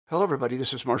Hello, everybody.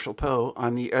 This is Marshall Poe.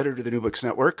 I'm the editor of the New Books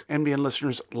Network. NBN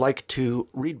listeners like to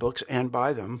read books and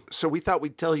buy them. So we thought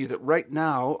we'd tell you that right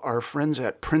now, our friends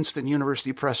at Princeton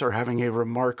University Press are having a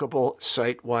remarkable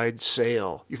site-wide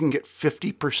sale. You can get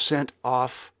 50%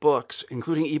 off books,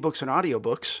 including ebooks and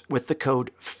audiobooks, with the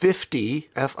code 50,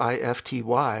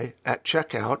 F-I-F-T-Y, at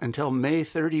checkout until May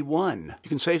 31. You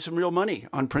can save some real money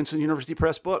on Princeton University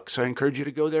Press books. I encourage you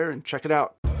to go there and check it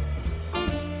out.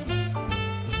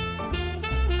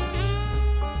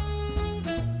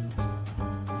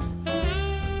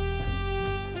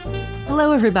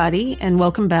 Hello, everybody, and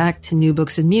welcome back to New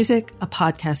Books and Music, a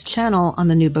podcast channel on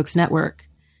the New Books Network.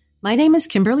 My name is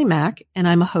Kimberly Mack, and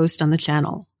I'm a host on the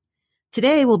channel.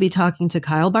 Today, we'll be talking to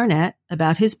Kyle Barnett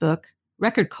about his book,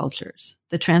 Record Cultures,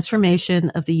 The Transformation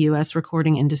of the U.S.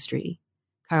 Recording Industry.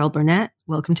 Kyle Barnett,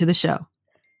 welcome to the show.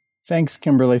 Thanks,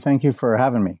 Kimberly. Thank you for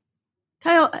having me.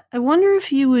 Kyle, I wonder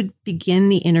if you would begin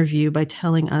the interview by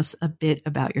telling us a bit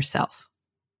about yourself.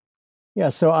 Yeah,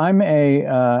 so I'm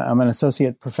an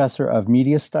associate professor of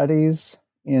media studies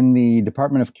in the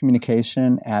Department of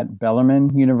Communication at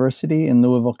Bellarmine University in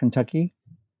Louisville, Kentucky.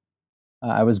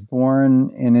 I was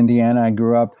born in Indiana. I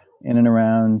grew up in and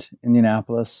around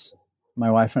Indianapolis.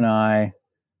 My wife and I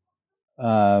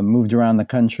moved around the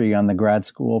country on the grad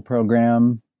school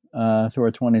program through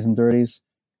our 20s and 30s.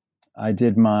 I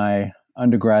did my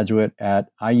undergraduate at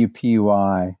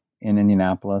IUPUI in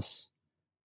Indianapolis.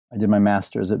 I did my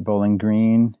master's at Bowling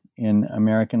Green in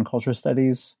American Culture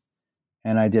Studies,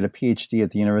 and I did a PhD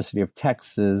at the University of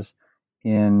Texas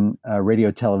in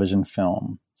radio, television,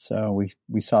 film. So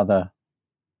we saw the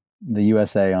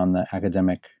USA on the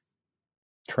academic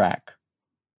track.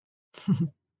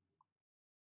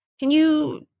 Can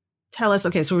you tell us,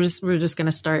 okay, so we're just going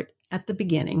to start at the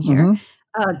beginning here.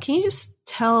 Mm-hmm. Can you just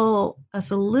tell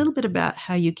us a little bit about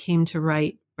how you came to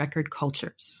write Record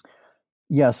Cultures?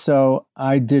 Yeah, so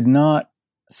I did not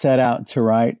set out to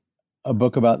write a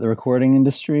book about the recording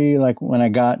industry. Like when I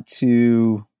got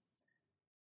to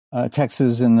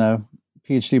Texas in the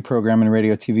PhD program in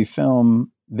radio, TV,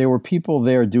 film, there were people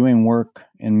there doing work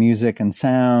in music and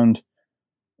sound,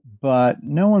 but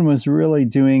no one was really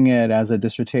doing it as a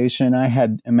dissertation. I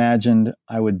had imagined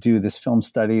I would do this film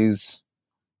studies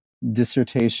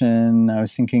dissertation. I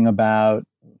was thinking about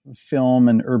film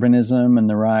and urbanism and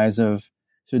the rise of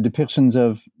depictions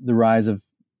of the rise of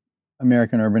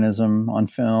American urbanism on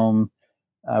film.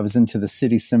 I was into the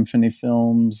city symphony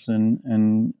films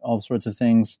and all sorts of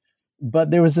things. But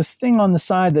there was this thing on the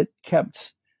side that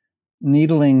kept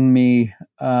needling me,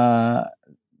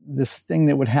 this thing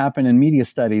that would happen in media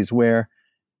studies where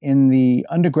in the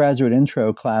undergraduate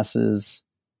intro classes,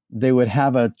 they would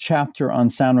have a chapter on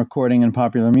sound recording and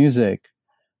popular music.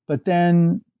 But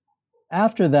then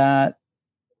after that,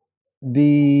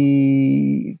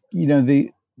 the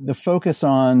focus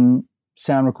on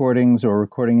sound recordings or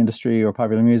recording industry or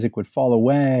popular music would fall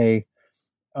away,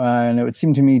 and it would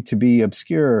seem to me to be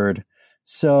obscured.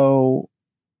 So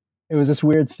it was this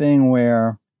weird thing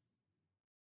where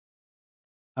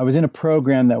I was in a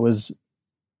program that was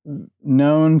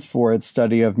known for its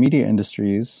study of media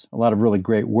industries. A lot of really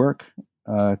great work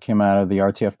came out of the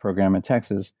RTF program in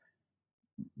Texas,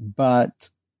 but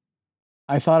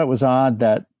I thought it was odd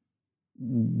that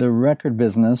the record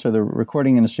business or the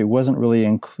recording industry wasn't really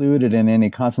included in any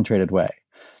concentrated way.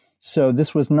 So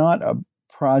this was not a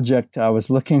project I was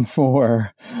looking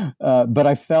for, but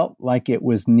I felt like it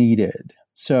was needed.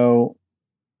 So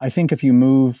I think if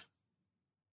you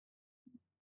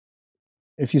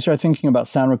start thinking about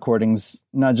sound recordings,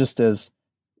 not just as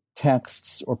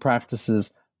texts or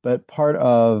practices, but part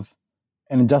of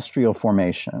an industrial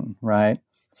formation, right?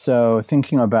 So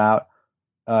thinking about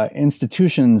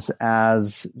institutions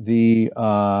as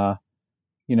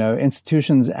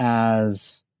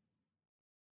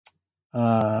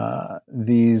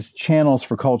these channels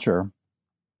for culture.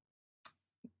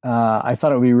 I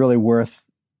thought it would be really worth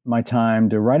my time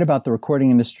to write about the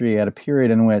recording industry at a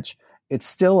period in which it's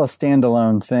still a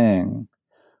standalone thing,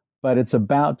 but it's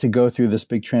about to go through this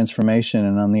big transformation.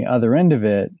 And on the other end of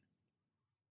it,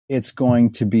 it's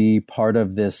going to be part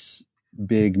of this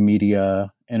big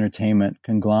media entertainment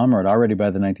conglomerate already by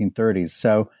the 1930s.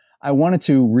 So I wanted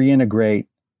to reintegrate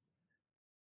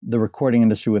the recording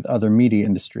industry with other media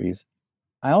industries.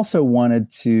 I also wanted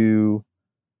to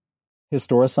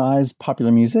historicize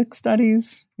popular music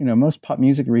studies. Most pop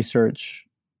music research,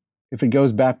 if it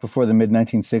goes back before the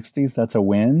mid-1960s, that's a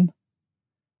win.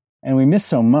 And we miss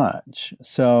so much.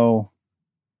 So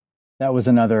that was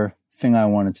another thing I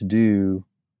wanted to do.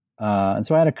 And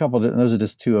so I had a couple, those are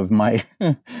just two of my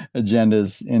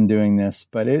agendas in doing this,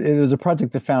 but it was a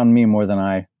project that found me more than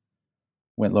I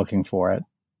went looking for it.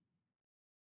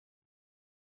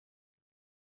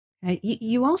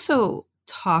 You also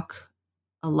talk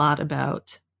a lot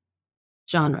about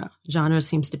genre. Genre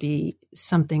seems to be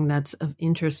something that's of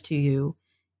interest to you.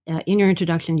 In your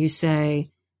introduction, you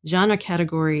say genre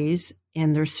categories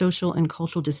and their social and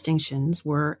cultural distinctions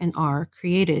were and are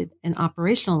created and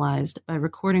operationalized by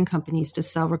recording companies to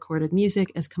sell recorded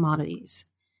music as commodities.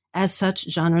 As such,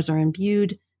 genres are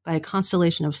imbued by a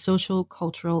constellation of social,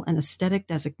 cultural, and aesthetic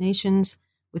designations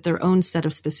with their own set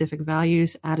of specific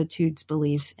values, attitudes,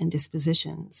 beliefs, and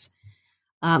dispositions.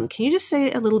 Can you just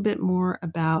say a little bit more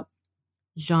about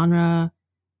genre,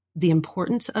 the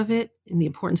importance of it, and the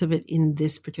importance of it in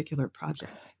this particular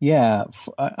project? Yeah,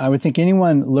 I would think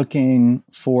anyone looking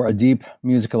for a deep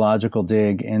musicological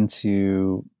dig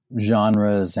into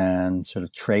genres and sort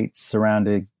of traits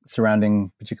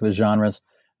surrounding particular genres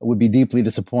would be deeply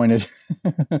disappointed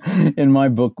in my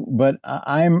book. But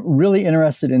I'm really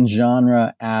interested in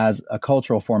genre as a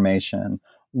cultural formation,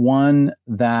 one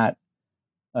that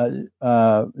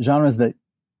genres that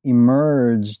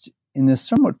emerged in this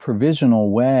somewhat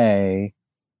provisional way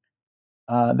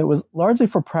that was largely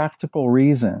for practical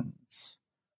reasons,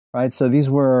 right? So these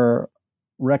were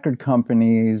record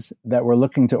companies that were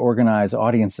looking to organize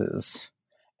audiences,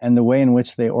 and the way in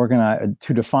which they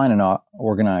to define and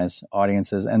organize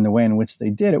audiences, and the way in which they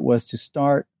did it was to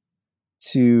start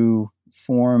to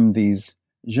form these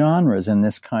genres in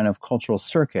this kind of cultural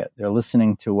circuit. They're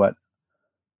listening to what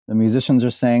the musicians are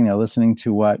saying. They're listening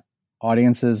to what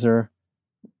audiences are,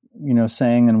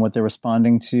 saying and what they're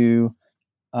responding to.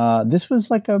 This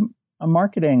was like a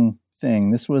marketing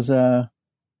thing. This was a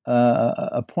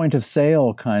point of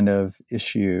sale kind of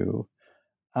issue.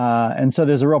 And so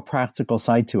there's a real practical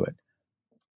side to it.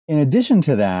 In addition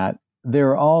to that, there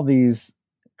are all these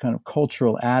kind of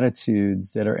cultural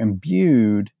attitudes that are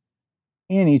imbued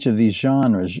in each of these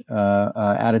genres,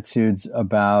 attitudes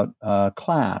about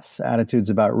class, attitudes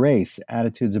about race,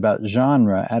 attitudes about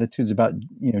genre, attitudes about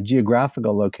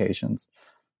geographical locations.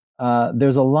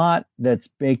 There's a lot that's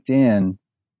baked in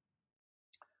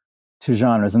to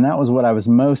genres, and that was what I was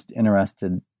most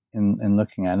interested in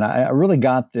looking at. And I really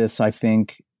got this. I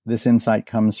think this insight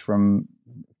comes from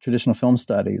traditional film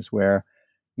studies, where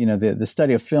the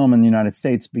study of film in the United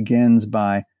States begins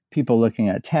by people looking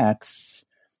at texts,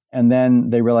 and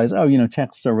then they realize,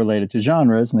 texts are related to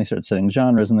genres, and they start studying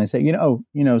genres, and they say,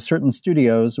 certain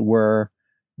studios were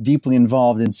deeply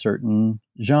involved in certain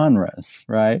genres,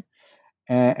 right?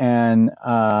 And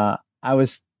I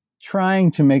was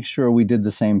trying to make sure we did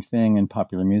the same thing in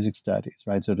popular music studies,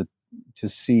 right? So to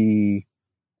see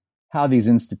how these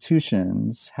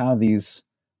institutions, how these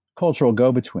cultural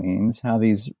go-betweens, how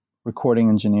these recording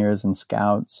engineers and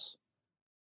scouts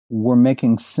were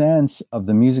making sense of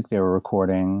the music they were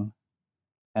recording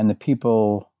and the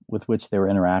people with which they were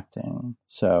interacting.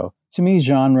 So to me,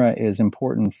 genre is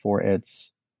important for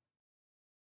its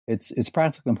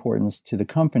practical importance to the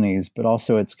companies, but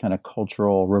also its kind of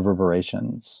cultural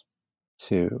reverberations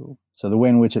too. So the way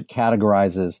in which it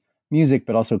categorizes music,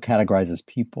 but also categorizes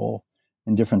people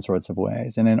in different sorts of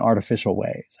ways and in artificial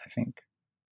ways, I think.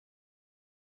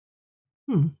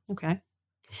 Okay.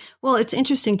 Well, it's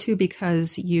interesting too,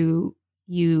 because you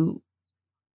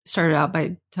started out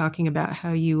by talking about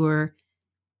how you were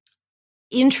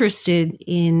interested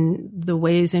in the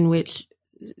ways in which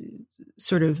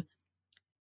sort of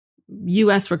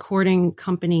U.S. recording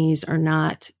companies are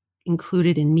not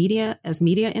included in media as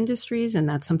media industries, and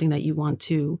that's something that you want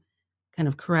to kind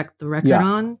of correct the record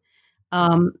on.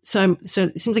 So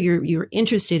it seems like you're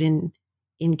interested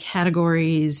in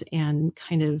categories and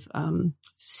kind of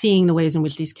seeing the ways in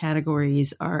which these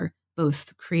categories are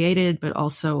both created, but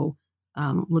also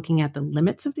looking at the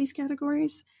limits of these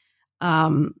categories.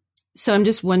 So I'm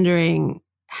just wondering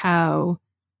how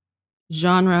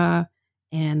genre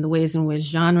and the ways in which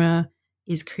genre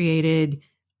is created,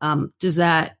 does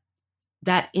that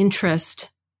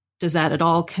interest, does that at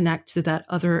all connect to that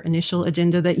other initial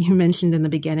agenda that you mentioned in the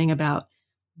beginning about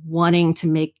wanting to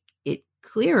make it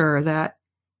clearer that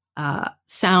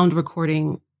sound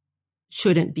recording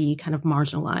shouldn't be kind of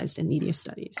marginalized in media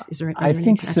studies? Is there? I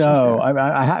think so.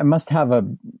 I must have a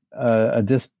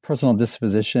personal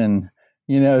disposition,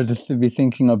 to be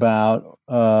thinking about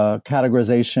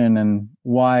categorization and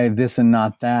why this and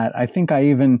not that. I think I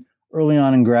even early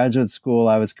on in graduate school,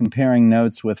 I was comparing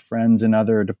notes with friends in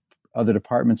other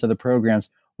departments, other programs.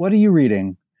 What are you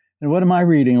reading? And what am I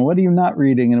reading? And what are you not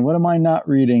reading? And what am I not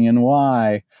reading? And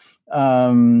why?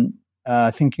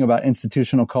 Thinking about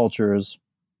institutional cultures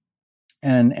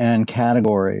and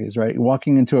categories, right?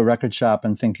 Walking into a record shop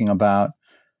and thinking about,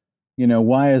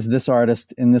 why is this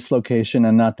artist in this location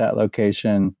and not that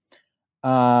location?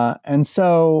 And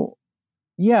so,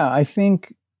 I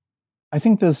think I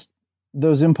think those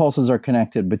impulses are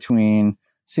connected between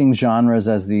seeing genres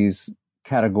as these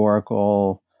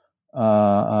categorical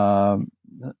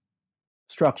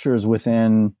structures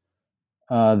within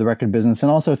the record business,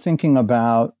 and also thinking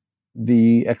about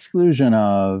the exclusion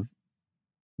of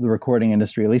the recording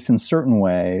industry, at least in certain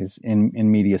ways,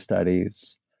 in media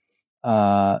studies.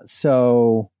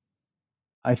 So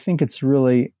I think it's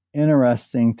really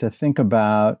interesting to think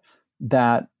about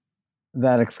that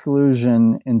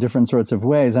exclusion in different sorts of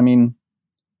ways. I mean,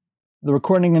 the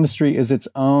recording industry is its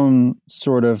own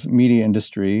sort of media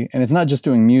industry, and it's not just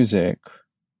doing music.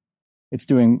 It's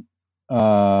doing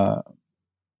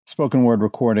spoken word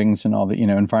recordings and all the,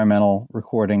 environmental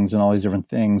recordings and all these different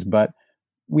things. But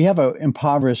we have an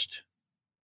impoverished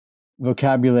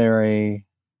vocabulary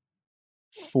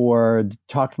for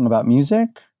talking about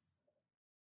music.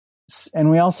 And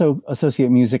we also associate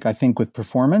music, I think, with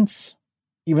performance,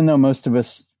 even though most of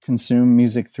us consume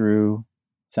music through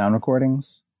sound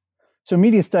recordings. So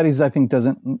media studies, I think,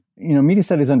 media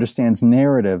studies understands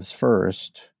narratives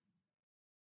first.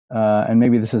 And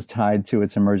maybe this is tied to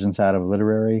its emergence out of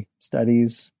literary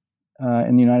studies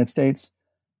in the United States.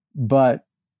 But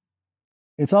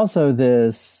it's also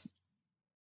this,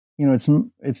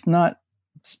 it's not,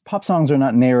 pop songs are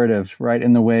not narrative, right,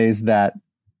 in the ways that,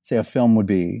 say, a film would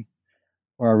be,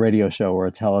 or a radio show or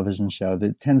a television show.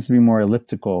 That tends to be more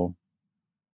elliptical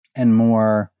and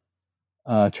more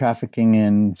trafficking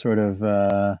in sort of,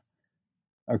 or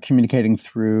communicating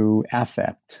through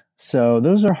affect. So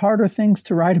those are harder things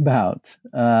to write about.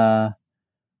 And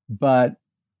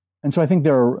so I think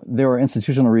there are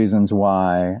institutional reasons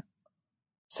why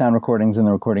sound recordings in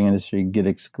the recording industry get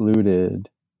excluded,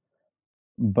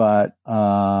 but,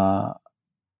 and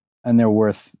they're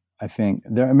worth, I think,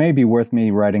 it may be worth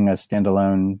me writing a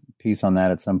standalone piece on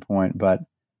that at some point, but,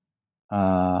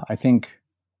 I think,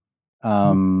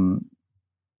 I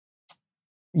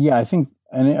think,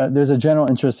 and there's a general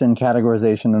interest in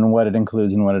categorization and what it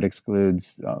includes and what it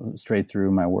excludes straight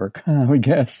through my work, I would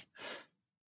guess.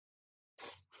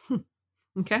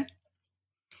 Okay.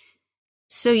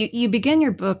 So you begin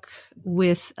your book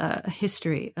with a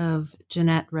history of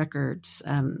Gennett Records,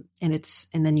 and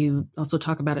then you also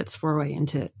talk about its foray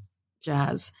into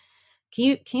jazz.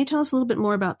 Can you tell us a little bit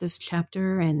more about this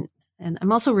chapter? And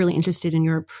I'm also really interested in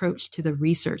your approach to the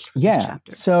research for this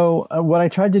chapter. So what I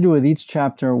tried to do with each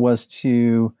chapter was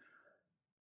to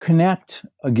connect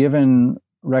a given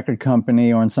record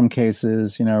company, or in some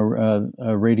cases,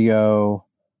 a radio,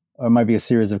 or it might be a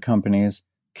series of companies,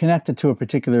 connect it to a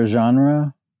particular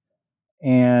genre,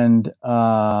 and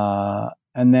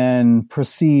then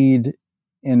proceed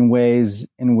in ways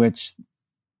in which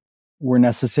were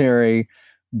necessary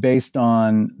based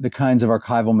on the kinds of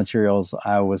archival materials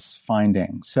I was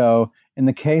finding. So in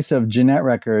the case of Gennett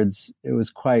Records, it was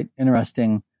quite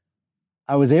interesting.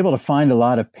 I was able to find a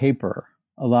lot of paper,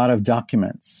 a lot of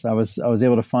documents. I was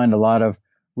able to find a lot of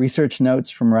research notes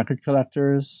from record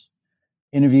collectors,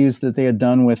 interviews that they had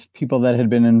done with people that had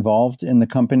been involved in the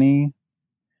company,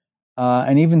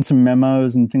 and even some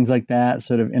memos and things like that,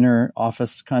 sort of inner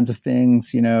office kinds of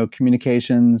things,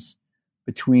 communications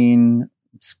between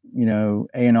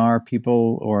A&R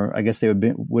people, or I guess they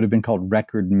would have been called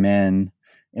record men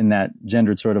in that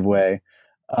gendered sort of way.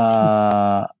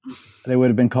 They would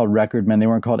have been called record men. They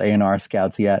weren't called A&R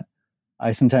scouts yet.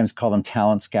 I sometimes call them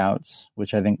talent scouts,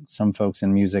 which I think some folks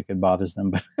in music, it bothers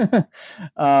them. But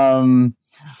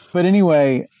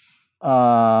anyway,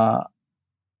 so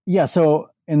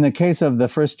in the case of the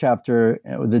first chapter,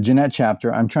 the Gennett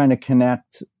chapter, I'm trying to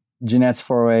connect Gennett's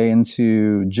foray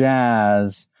into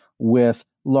jazz with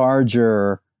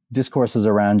larger discourses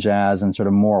around jazz and sort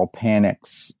of moral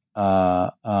panics,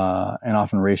 and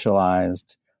often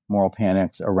racialized moral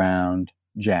panics around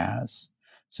jazz.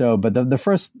 So, but the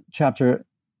first chapter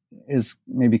is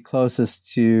maybe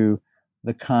closest to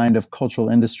the kind of cultural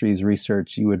industries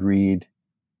research you would read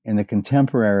in the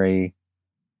contemporary,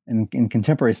 in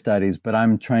contemporary studies, but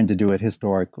I'm trying to do it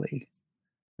historically,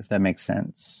 if that makes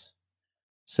sense.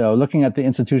 So looking at the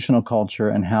institutional culture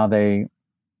and how they,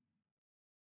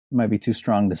 might be too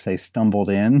strong to say stumbled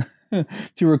in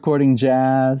to recording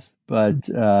jazz, but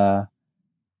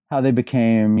how they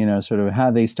became, sort of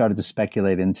how they started to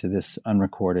speculate into this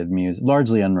unrecorded music,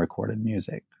 largely unrecorded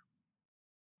music,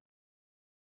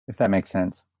 if that makes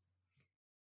sense.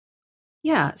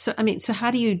 Yeah. So, so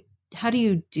how do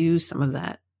you do some of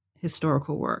that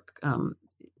historical work?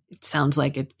 It sounds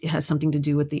like it has something to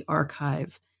do with the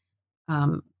archive.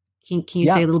 Can you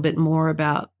say a little bit more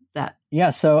about that?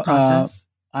 Yeah. So, process?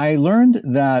 I learned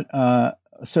that,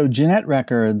 so Gennett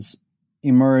Records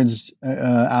emerged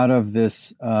out of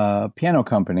this piano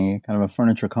company, kind of a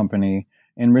furniture company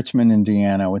in Richmond,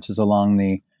 Indiana, which is along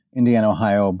the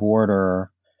Indiana-Ohio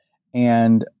border.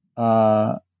 And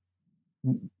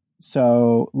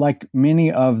so like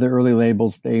many of the early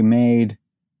labels, they made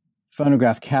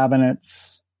phonograph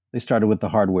cabinets. They started with the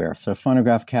hardware. So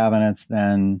phonograph cabinets,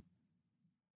 then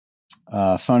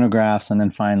phonographs, and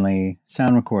then finally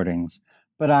sound recordings.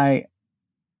 But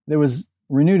there was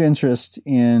renewed interest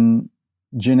in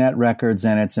Jeanette records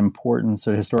and its importance,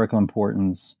 or historical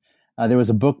importance. There was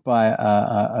a book by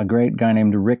a great guy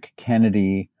named Rick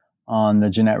Kennedy on the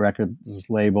Jeanette Records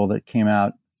label that came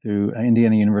out through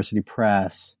Indiana University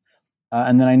Press.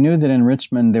 And then I knew that in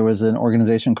Richmond there was an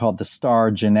organization called the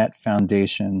Star Jeanette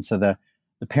Foundation. So the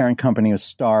parent company was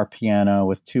Star Piano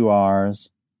with 2 R's.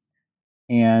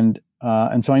 And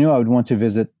so I knew I would want to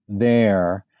visit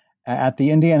there. At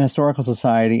the Indiana Historical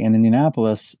Society in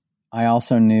Indianapolis, I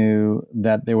also knew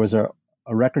that there was a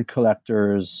record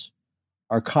collector's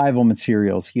archival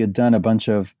materials. He had done a bunch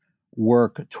of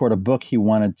work toward a book he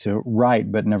wanted to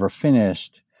write but never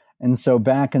finished. And so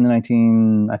back in the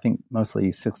I think mostly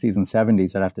 60s and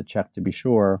 70s, I'd have to check to be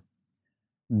sure,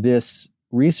 this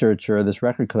researcher, this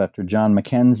record collector, John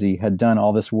Mackenzie, had done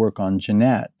all this work on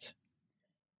Jeanette.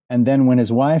 And then when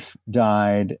his wife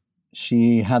died,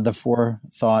 she had the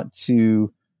forethought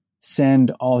to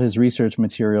send all his research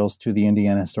materials to the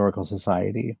Indiana Historical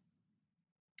Society.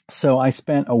 So I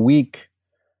spent a week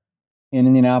in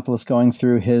Indianapolis going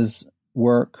through his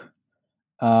work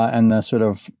and the sort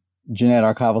of Jeanette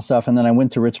archival stuff. And then I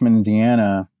went to Richmond,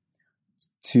 Indiana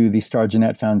to the Star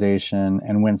Jeanette Foundation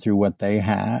and went through what they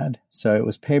had. So it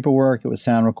was paperwork, it was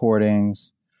sound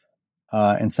recordings.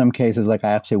 In some cases, like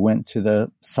I actually went to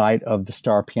the site of the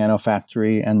Star Piano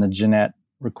Factory and the Jeanette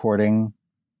recording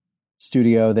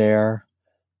studio there.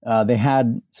 They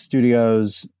had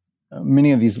studios.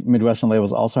 Many of these Midwestern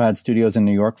labels also had studios in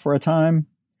New York for a time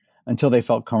until they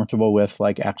felt comfortable with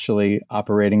like actually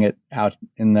operating it out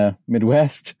in the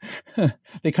Midwest.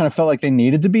 They kind of felt like they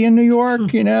needed to be in New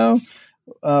York, you know,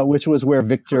 which was where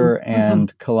Victor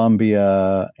and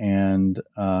Columbia and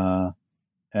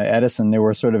Edison, they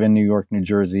were sort of in New York, New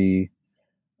Jersey,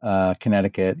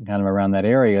 Connecticut, kind of around that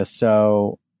area.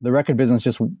 So the record business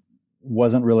just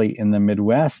wasn't really in the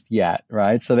Midwest yet,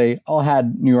 right? So they all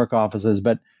had New York offices,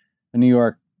 but the New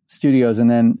York studios, and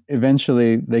then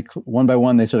eventually they one by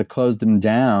one they sort of closed them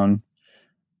down,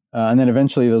 and then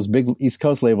eventually those big East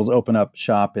Coast labels open up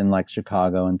shop in like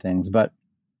Chicago and things.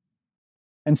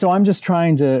 And so I'm just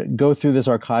trying to go through this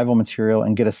archival material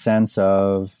and get a sense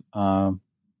of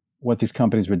what these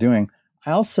companies were doing.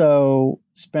 I also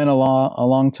spent a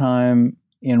long time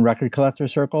in record collector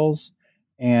circles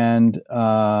and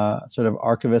sort of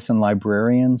archivist and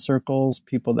librarian circles,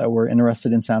 people that were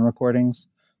interested in sound recordings.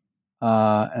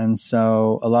 And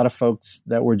so a lot of folks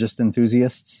that were just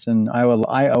enthusiasts, and I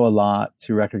owe a lot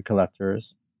to record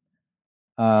collectors.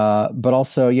 But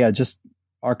also, yeah, just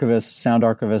archivists, sound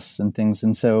archivists and things.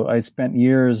 And so I spent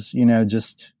years, you know,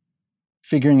 just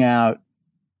figuring out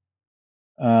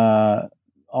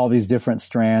all these different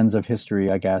strands of history,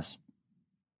 I guess.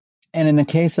 And in the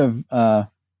case of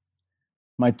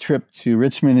my trip to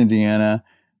Richmond, Indiana,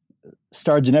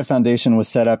 Star Jeanette Foundation was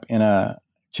set up in a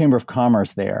Chamber of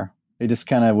Commerce there. They just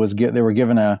kind of they were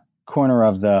given a corner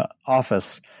of the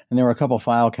office, and there were a couple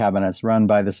file cabinets run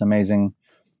by this amazing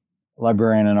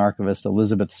librarian and archivist,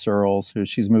 Elizabeth Searles, who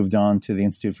she's moved on to the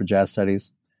Institute for Jazz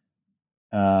Studies.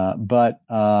 But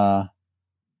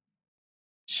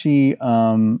she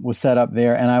was set up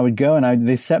there, and I would go, and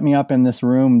they set me up in this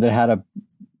room that had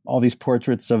all these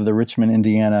portraits of the Richmond,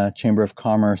 Indiana Chamber of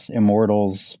Commerce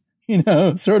immortals, you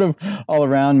know, sort of all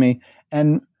around me.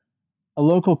 And a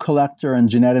local collector and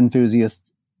Jeanette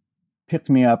enthusiast picked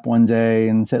me up one day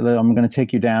and said, I'm going to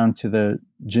take you down to the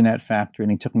Jeanette factory.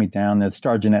 And he took me down the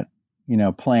Star Jeanette, you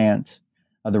know, plant,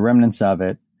 the remnants of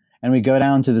it. And we go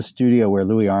down to the studio where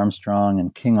Louis Armstrong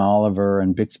and King Oliver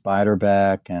and Bix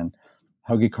Beiderbecke and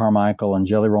Hoagie Carmichael and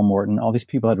Jelly Roll Morton, all these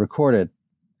people had recorded.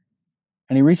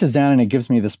 And he reaches down and he gives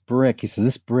me this brick. He says,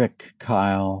 this brick,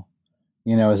 Kyle,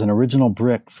 you know, is an original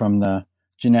brick from the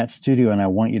Jeanette studio, and I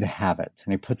want you to have it.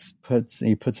 And he puts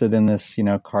it in this, you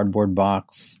know, cardboard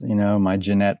box, you know, my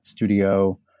Jeanette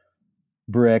studio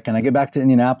brick. And I get back to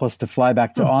Indianapolis to fly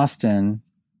back to Austin,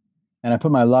 and I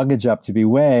put my luggage up to be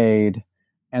weighed,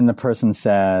 and the person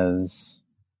says,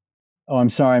 "Oh, I'm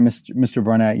sorry, Mr.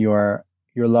 Barnett, your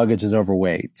luggage is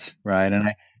overweight," right? And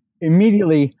I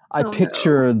immediately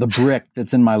picture the brick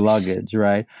that's in my luggage,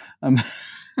 right?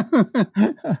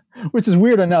 Which is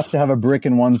weird enough to have a brick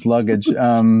in one's luggage.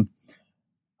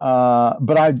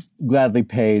 But I gladly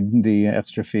paid the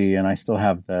extra fee, and I still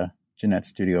have the Jeanette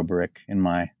Studio brick in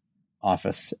my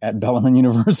office at Bellarmine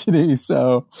University.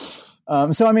 So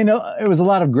I mean, it was a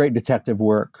lot of great detective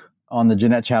work on the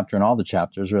Jeanette chapter and all the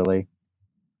chapters, really.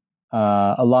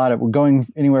 A lot of going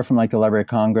anywhere from like the Library of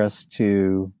Congress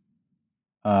to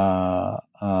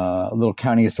little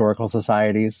county historical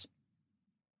societies.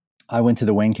 I went to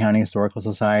the Wayne County Historical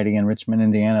Society in Richmond,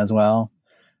 Indiana as well.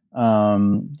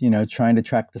 Trying to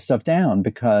track the stuff down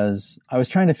because I was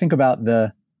trying to think about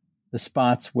the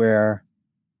spots where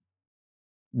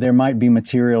there might be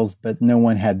materials that no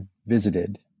one had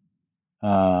visited,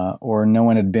 or no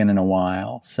one had been in a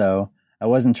while. So I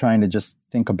wasn't trying to just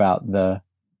think about the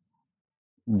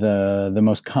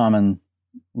most common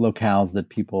locales that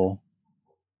people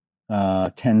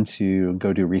tend to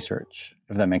go do research,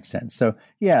 if that makes sense. So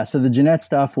the Jeanette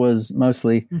stuff was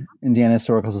mostly Indiana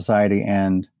Historical Society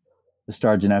and the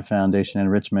Star Jeanette Foundation in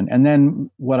Richmond. And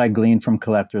then what I gleaned from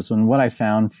collectors and what I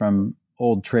found from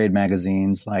old trade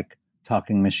magazines like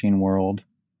Talking Machine World.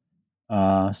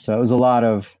 So it was a lot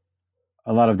of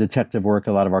detective work,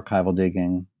 a lot of archival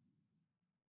digging.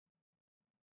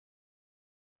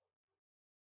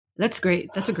 That's great.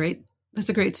 That's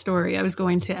a great story. I was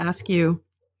going to ask you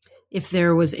if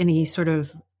there was any sort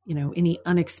of, any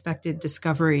unexpected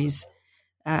discoveries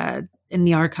in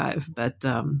the archive, but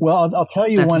well, I'll tell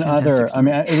you one other. Story. I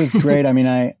mean, it was great. I mean,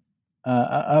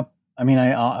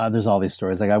 there's all these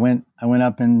stories. Like I went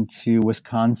up into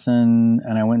Wisconsin,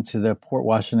 and I went to the Port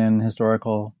Washington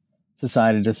Historical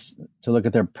Society to look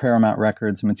at their Paramount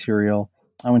Records material.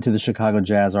 I went to the Chicago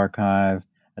Jazz Archive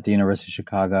at the University of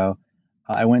Chicago.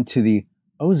 I went to the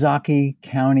Ozaukee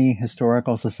County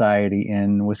Historical Society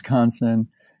in Wisconsin,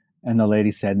 and the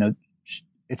lady said, "No,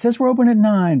 it says we're open at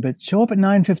 9, but show up at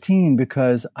 9:15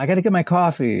 because I got to get my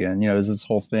coffee." And there's this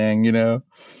whole thing,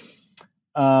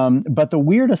 But the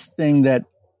weirdest thing that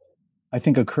I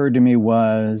think occurred to me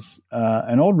was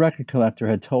an old record collector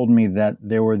had told me that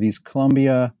there were these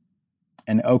Columbia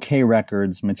and OK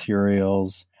Records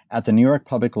materials at the New York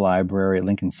Public Library at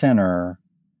Lincoln Center,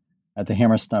 at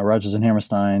the Rodgers and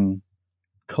Hammerstein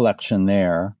collection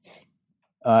there,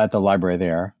 at the library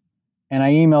there. And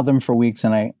I emailed them for weeks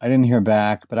and I didn't hear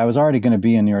back, but I was already going to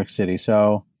be in New York City.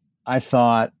 So I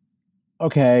thought,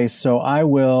 okay, so I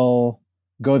will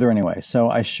go there anyway. So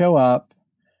I show up.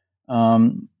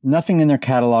 Nothing in their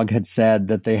catalog had said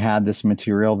that they had this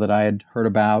material that I had heard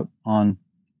about on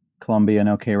Columbia and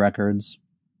OK Records.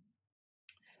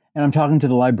 And I'm talking to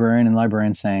the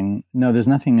librarian saying, "No, there's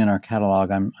nothing in our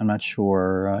catalog. I'm not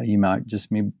sure. You might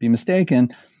just be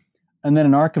mistaken." And then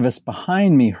an archivist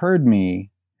behind me heard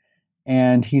me,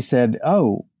 and he said,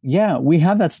 "Oh, yeah, we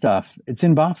have that stuff. It's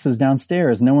in boxes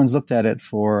downstairs. No one's looked at it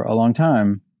for a long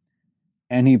time."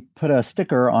 And he put a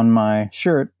sticker on my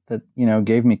shirt that,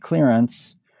 gave me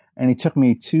clearance. And he took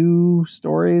me 2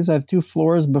 stories. I have 2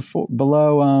 floors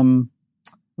below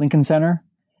Lincoln Center,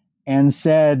 and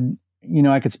said,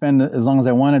 I could spend as long as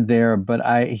I wanted there,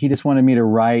 but he just wanted me to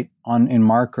write in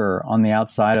marker on the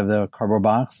outside of the cardboard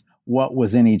box what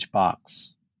was in each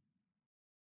box.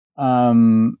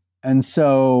 And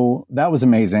so that was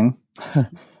amazing. The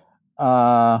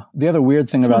other weird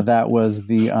thing about that was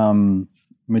the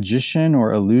magician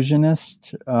or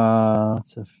illusionist.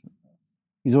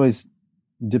 He's always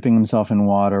dipping himself in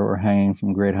water or hanging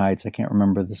from great heights. I can't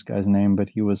remember this guy's name, but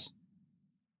he was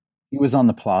on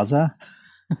the plaza.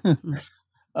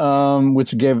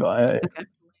 Which gave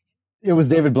it was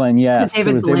David Blaine. Yes,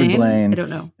 it was David Blaine. I don't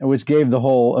know. Which gave the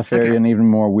whole affair an even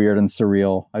more weird and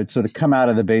surreal. I'd sort of come out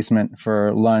of the basement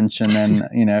for lunch, and then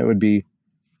it would be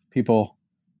people,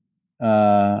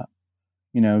 giving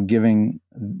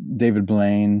David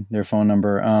Blaine their phone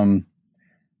number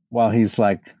while he's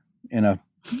like in a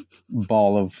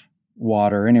ball of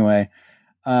water. Anyway.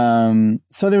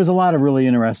 So there was a lot of really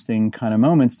interesting kind of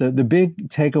moments. The big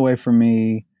takeaway for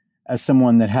me as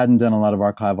someone that hadn't done a lot of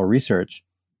archival research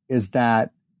is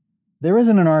that there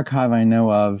isn't an archive I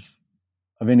know of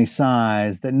any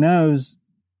size that knows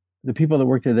the people that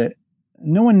worked at it.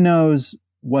 No one knows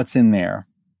what's in there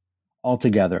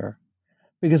altogether,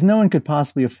 because no one could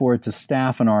possibly afford to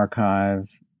staff an archive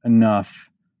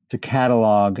enough to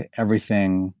catalog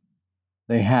everything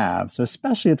they have. So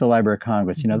especially at the Library of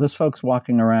Congress, those folks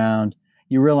walking around,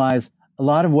 you realize a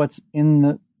lot of what's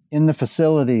in the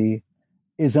facility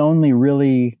is only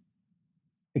really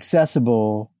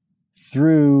accessible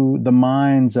through the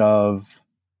minds of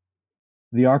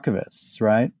the archivists,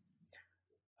 right?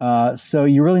 So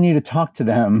you really need to talk to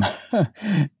them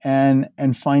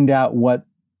and find out what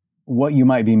you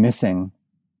might be missing.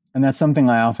 And that's something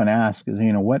I often ask is,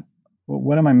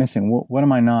 what am I missing? What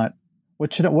am I not?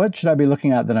 what should I be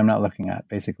looking at that I'm not looking at,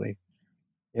 basically,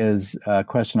 is a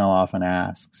question I'll often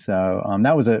ask. So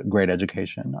that was a great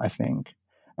education, I think.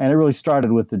 And it really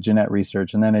started with the Jeanette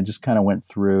research, and then it just kind of went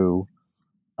through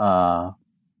through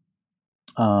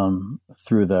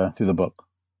the book.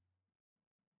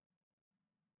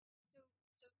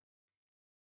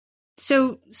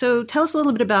 So tell us a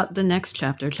little bit about the next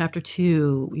chapter, chapter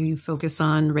 2. You focus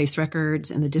on race records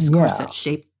and the discourse that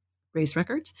shaped race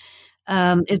records,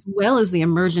 as well as the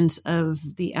emergence of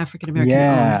the African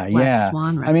American Black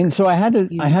Swan records. I mean, so I had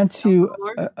to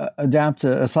adapt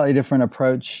a slightly different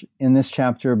approach in this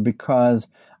chapter because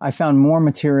I found more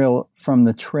material from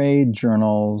the trade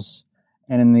journals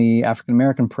and in the African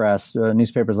American press,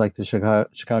 newspapers like the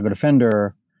Chicago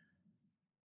Defender,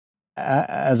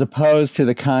 as opposed to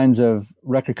the kinds of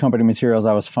record company materials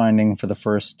I was finding for the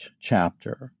first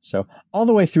chapter. So all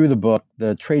the way through the book,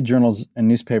 the trade journals and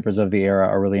newspapers of the era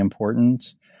are really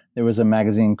important. There was a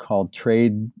magazine called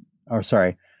Talking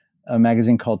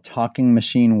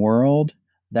Machine World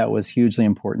that was hugely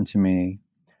important to me.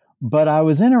 But I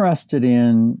was interested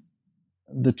in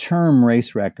the term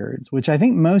race records, which I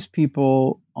think most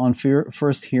people on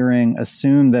first hearing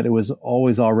assume that it was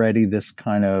always already this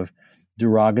kind of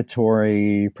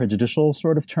derogatory, prejudicial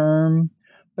sort of term,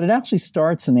 but it actually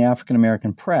starts in the African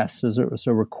American press.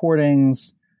 So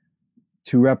recordings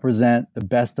to represent the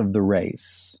best of the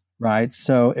race, right?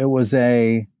 So it was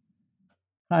a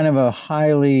kind of a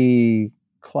highly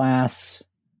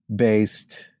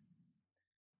class-based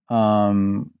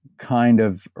kind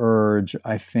of urge,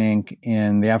 I think,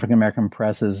 in the African American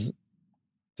press's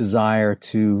desire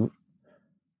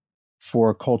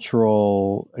for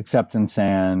cultural acceptance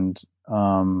and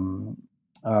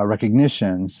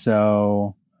recognition.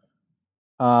 So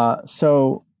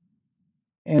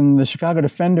in the Chicago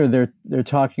Defender, they're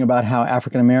talking about how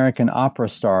African American opera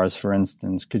stars, for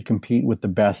instance, could compete with the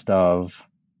best of,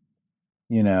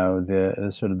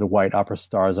 the sort of the white opera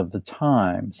stars of the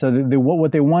time. So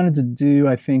what they wanted to do,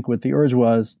 I think, what the urge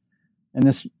was, and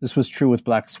this was true with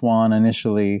Black Swan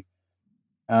initially,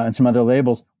 and some other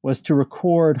labels, was to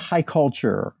record high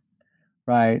culture.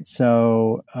 Right.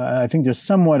 So I think there's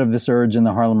somewhat of this urge in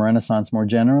the Harlem Renaissance more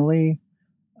generally,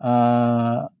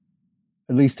 at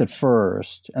least at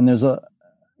first. And there's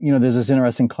this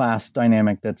interesting class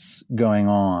dynamic that's going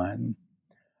on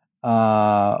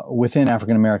within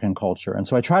African American culture. And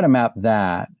so I try to map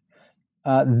that.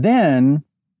 Then,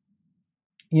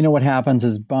 what happens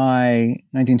is by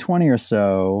 1920 or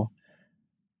so,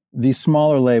 these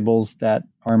smaller labels that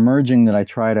are emerging that I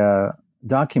try to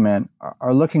document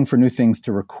are looking for new things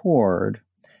to record.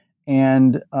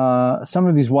 And some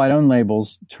of these white-owned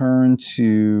labels turn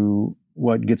to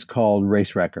what gets called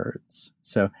race records.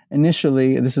 So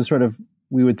initially, this is sort of,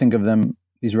 we would think of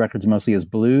these records mostly as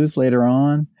blues later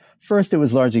on. First, it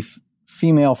was largely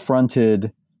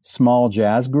female-fronted small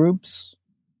jazz groups.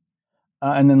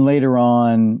 And then later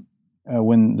on,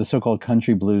 when the so-called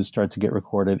country blues start to get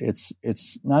recorded,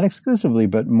 it's not exclusively,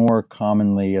 but more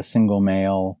commonly a single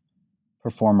male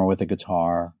performer with a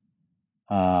guitar.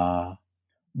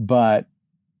 But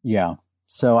yeah,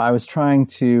 so I was trying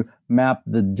to map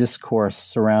the discourse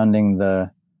surrounding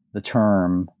the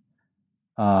term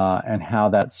and how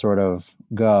that sort of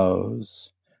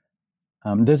goes.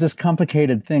 There's this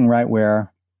complicated thing, right,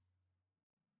 where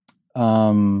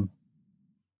some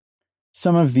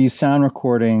of these sound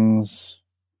recordings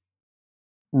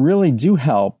really do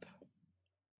help.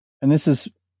 And this is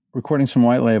recordings from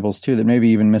white labels too that maybe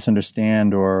even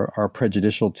misunderstand or are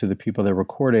prejudicial to the people they're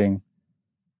recording.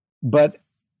 But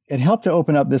it helped to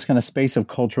open up this kind of space of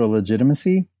cultural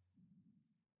legitimacy.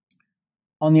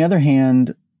 On the other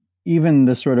hand, even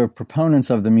the sort of proponents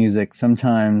of the music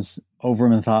sometimes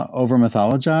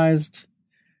over-mythologized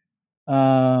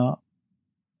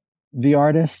the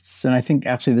artists. And I think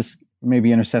actually this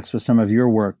maybe intersects with some of your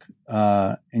work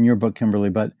in your book, Kimberly,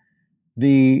 but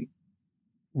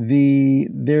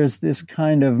there's this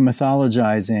kind of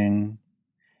mythologizing,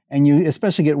 and you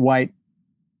especially get white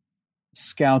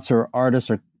scouts or artists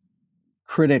or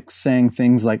critics saying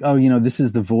things like, oh, this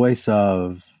is the voice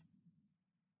of,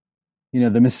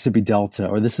 the Mississippi Delta,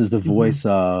 or this is the voice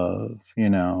of,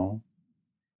 And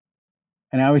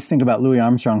I always think about Louis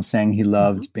Armstrong saying he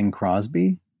loved Bing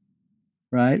Crosby,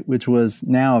 right? Which was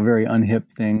now a very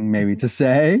unhip thing maybe to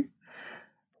say.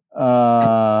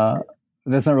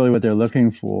 That's not really what they're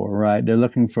looking for, right? They're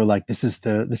looking for this is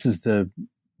the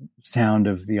sound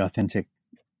of the authentic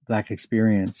Black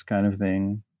experience kind of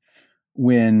thing.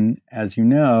 When, as you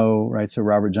know, right, so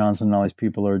Robert Johnson and all these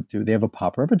people they have a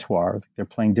pop repertoire. They're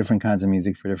playing different kinds of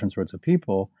music for different sorts of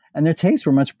people, and their tastes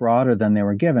were much broader than they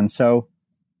were given. So,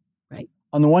 right.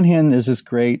 on the one hand, there's this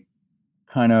great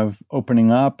kind of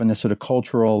opening up and this sort of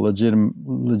cultural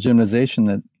legitimizing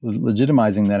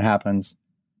that happens.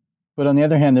 But on the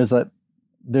other hand, there's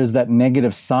that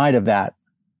negative side of that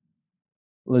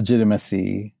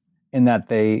legitimacy in that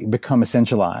they become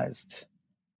essentialized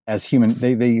as human.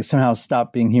 They somehow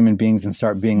stop being human beings and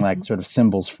start being like sort of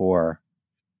symbols for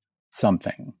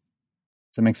something.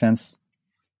 Does that make sense?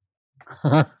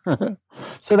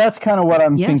 So that's kind of what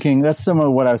I'm thinking. That's some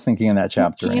of what I was thinking in that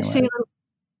chapter. Can you say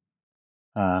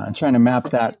I'm trying to map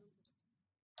that.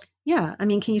 Yeah. I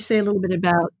mean, can you say a little bit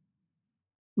about?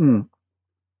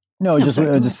 No, just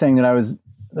saying that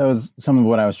was some of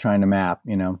what I was trying to map,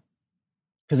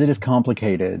 because it is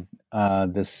complicated.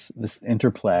 This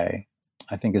interplay,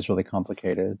 I think, is really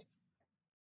complicated.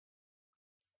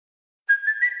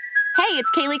 Hey,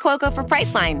 it's Kaylee Cuoco for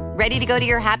Priceline. Ready to go to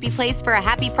your happy place for a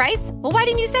happy price? Well, why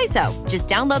didn't you say so? Just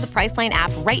download the Priceline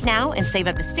app right now and save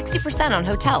up to 60% on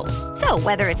hotels. So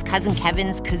whether it's Cousin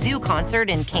Kevin's Kazoo Concert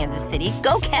in Kansas City,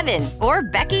 go Kevin, or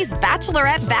Becky's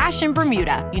Bachelorette Bash in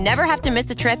Bermuda, you never have to miss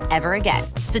a trip ever again.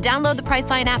 So download the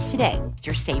Priceline app today.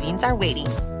 Your savings are waiting.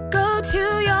 Go to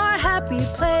your happy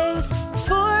place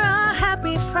for a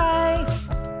happy price.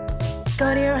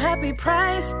 Go to your happy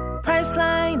price,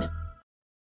 Priceline.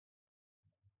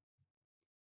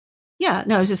 Yeah,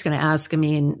 no, I was just going to ask, I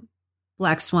mean,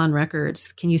 Black Swan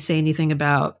Records, can you say anything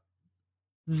about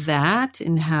that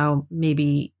and how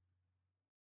maybe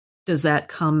does that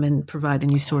come and provide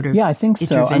any sort of I think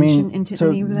so. intervention into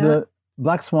any of that? The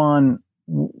Black Swan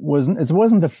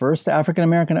wasn't the first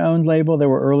African-American owned label. There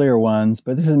were earlier ones,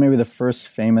 but this is maybe the first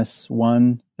famous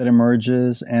one that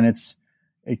emerges. And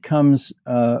it comes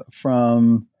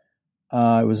from,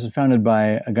 it was founded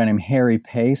by a guy named Harry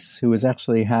Pace, who has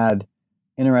actually had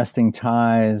interesting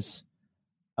ties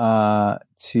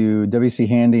to W.C.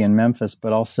 Handy in Memphis,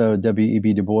 but also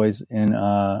W.E.B. Du Bois in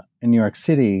New York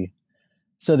City.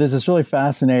 So there's this really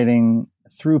fascinating,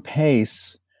 through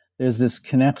Pace, there's this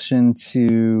connection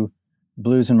to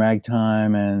blues and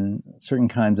ragtime and certain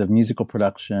kinds of musical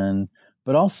production,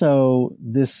 but also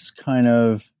this kind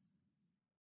of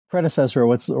predecessor or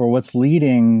what's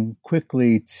leading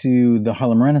quickly to the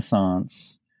Harlem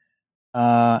Renaissance.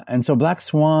 And so Black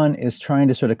Swan is trying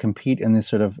to sort of compete in this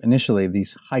sort of initially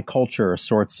these high culture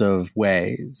sorts of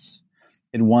ways.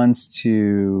 It wants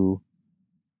to,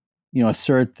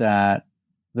 assert that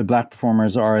the Black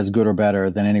performers are as good or better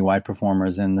than any white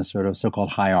performers in the sort of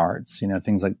so-called high arts,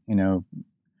 things like,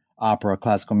 opera,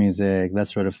 classical music, that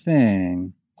sort of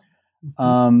thing.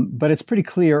 But it's pretty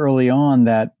clear early on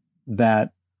that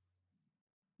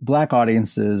Black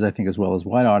audiences, I think, as well as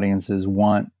white audiences,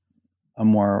 want a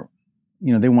more,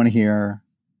 they want to hear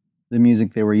the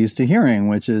music they were used to hearing,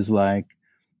 which is like,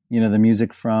 the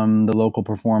music from the local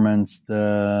performance,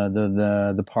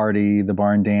 the party, the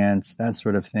barn dance, that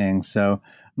sort of thing. So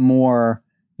more,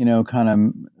 kind of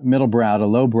middle brow to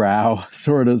low brow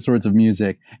sorts of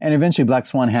music. And eventually Black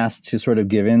Swan has to sort of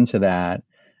give in to that.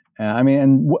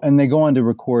 And they go on to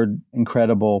record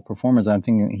incredible performers. I'm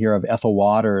thinking here of Ethel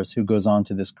Waters, who goes on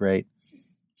to this great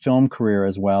film career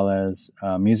as well as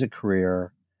music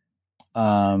career.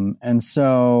 And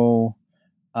so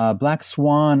Black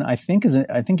Swan, I think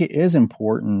it is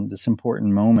important, this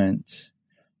important moment.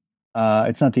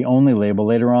 It's not the only label.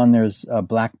 Later on, there's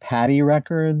Black Patty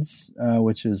Records,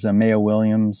 which is Mayo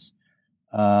Williams,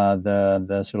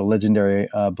 the sort of legendary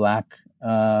Black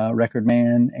record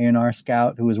man, A&R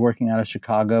scout, who was working out of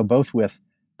Chicago, both with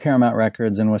Paramount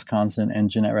Records in Wisconsin and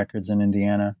Jeanette Records in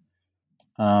Indiana.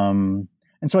 And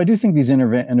so I do think these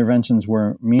interventions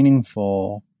were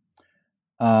meaningful,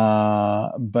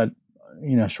 but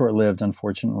short-lived,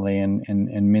 unfortunately,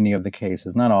 in many of the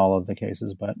cases. Not all of the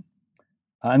cases, but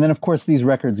and then, of course, these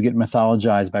records get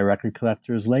mythologized by record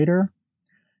collectors later.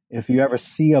 If you ever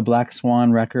see a Black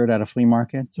Swan record at a flea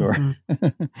market, or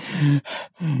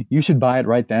you should buy it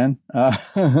right then.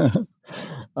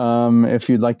 If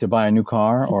you'd like to buy a new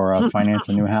car or finance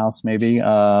a new house, maybe.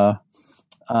 So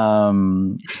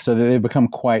they become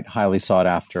quite highly sought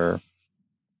after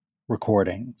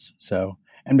recordings. So,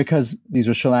 and because these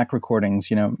are shellac recordings,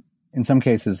 in some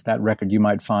cases, that record you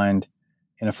might find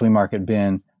in a flea market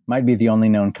bin might be the only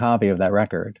known copy of that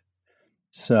record.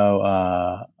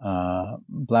 So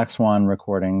Black Swan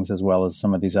recordings, as well as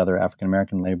some of these other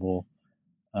African-American label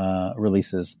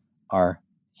releases, are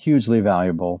hugely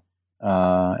valuable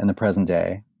in the present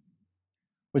day,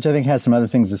 which I think has some other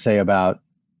things to say about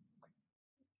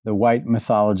the white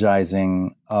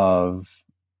mythologizing of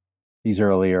these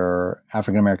earlier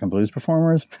African-American blues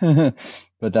performers.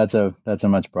 But that's a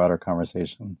much broader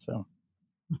conversation. So.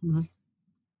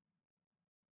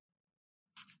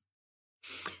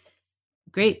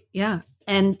 Great. Yeah.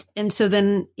 And so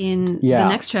then in the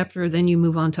next chapter, then you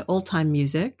move on to old time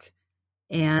music,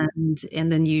 and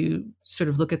then you sort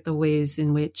of look at the ways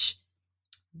in which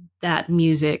that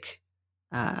music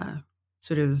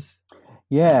sort of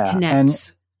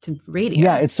connects to radio.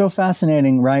 Yeah, it's so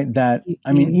fascinating, right? That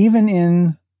even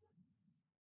in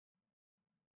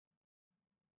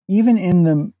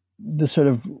the sort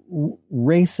of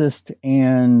racist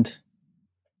and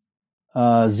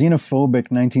xenophobic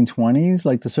 1920s,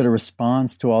 like the sort of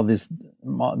response to all this,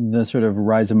 the sort of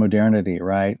rise of modernity,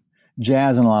 right?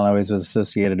 Jazz in a lot of ways was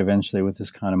associated eventually with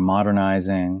this kind of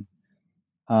modernizing.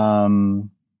 Old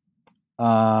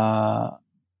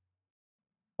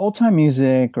time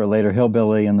music, or later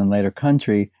hillbilly and then later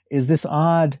country, is this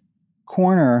odd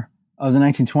corner of the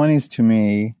 1920s to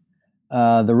me.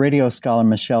 The radio scholar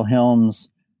Michelle Hilms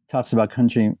talks about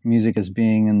country music as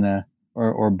being in the,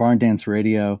 or barn dance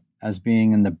radio as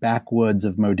being in the backwoods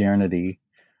of modernity,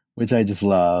 which I just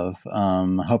love.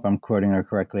 I hope I'm quoting her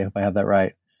correctly. I hope I have that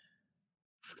right.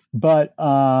 But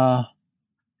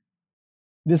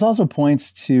this also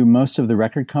points to most of the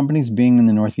record companies being in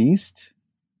the Northeast,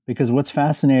 because what's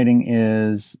fascinating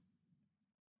is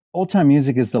old-time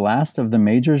music is the last of the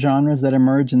major genres that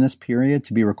emerge in this period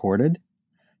to be recorded.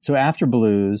 So after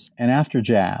blues and after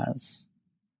jazz,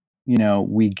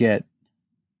 we get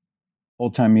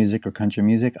old-time music or country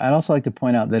music. I'd also like to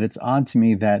point out that it's odd to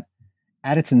me that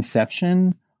at its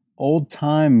inception,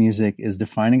 old-time music is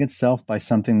defining itself by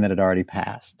something that had already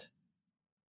passed,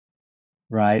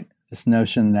 right? This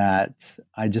notion that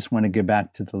I just want to get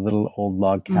back to the little old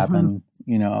log cabin,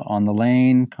 on the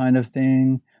lane kind of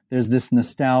thing. There's this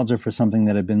nostalgia for something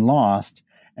that had been lost.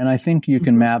 And I think you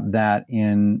can map that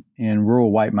in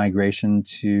rural white migration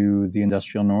to the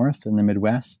industrial North and the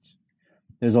Midwest.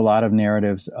 There's a lot of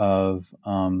narratives of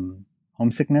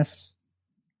homesickness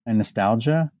and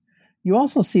nostalgia. You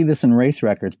also see this in race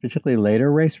records, particularly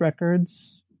later race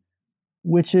records,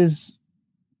 which is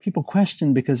people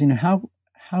question because, how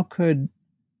could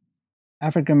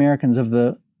African Americans of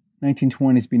the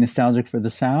 1920s be nostalgic for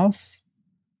the South?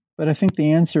 But I think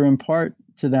the answer in part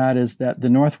to that is that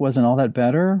the North wasn't all that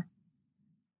better.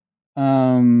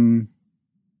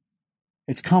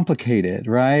 It's complicated,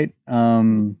 right?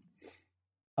 We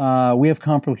have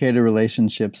complicated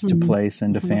relationships to place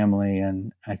and to family,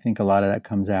 and I think a lot of that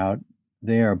comes out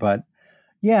there. But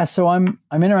yeah, so I'm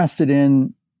interested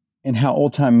in how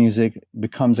old time music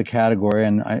becomes a category,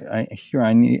 and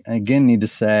I need to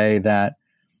say that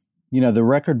the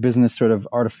record business sort of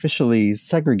artificially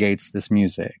segregates this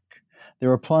music. There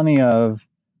are plenty of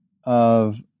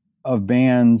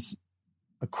bands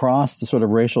across the sort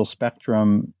of racial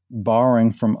spectrum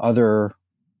borrowing from other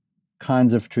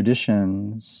kinds of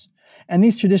traditions. And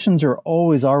these traditions are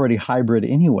always already hybrid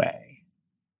anyway,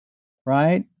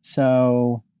 right?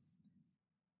 So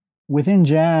within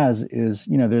jazz is,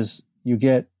 you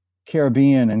get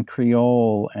Caribbean and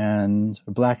Creole and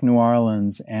Black New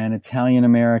Orleans and Italian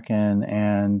American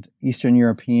and Eastern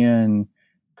European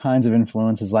kinds of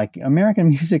influences. Like American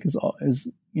music is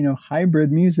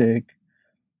hybrid music.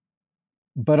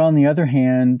 But on the other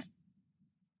hand,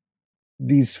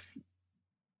 these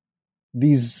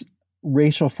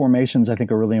racial formations, I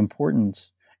think, are really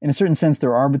important. In a certain sense,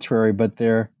 they're arbitrary, but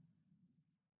in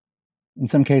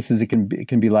some cases, it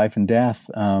can be life and death.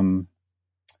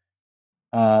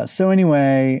 So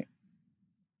anyway,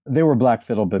 there were black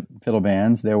fiddle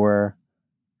bands. There were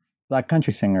black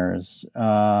country singers.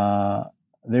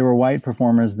 There were white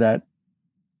performers that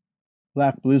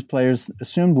black blues players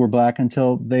assumed were black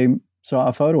until they saw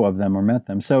a photo of them or met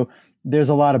them. So there's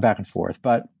a lot of back and forth.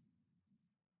 But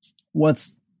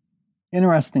what's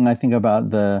interesting, I think, about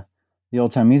the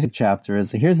old time music chapter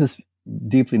is here's this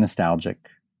deeply nostalgic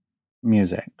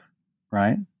music,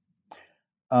 right?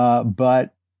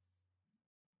 But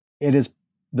it is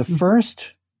the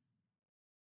first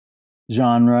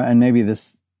genre, and maybe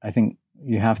this, I think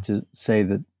you have to say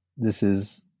that this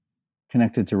is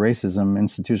connected to racism,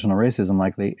 institutional racism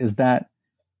likely, is that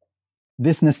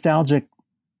this nostalgic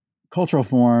cultural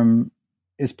form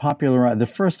is popularized, the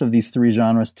first of these three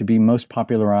genres to be most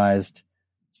popularized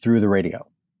through the radio,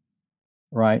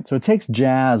 right? So it takes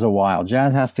jazz a while.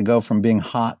 Jazz has to go from being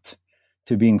hot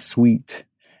to being sweet,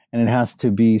 and it has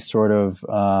to be sort of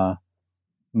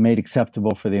made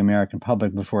acceptable for the American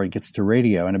public before it gets to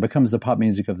radio, and it becomes the pop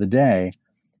music of the day.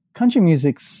 Country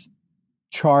music's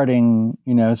charting,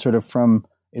 sort of from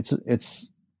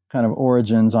its kind of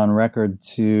origins on record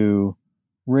to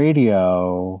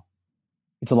radio,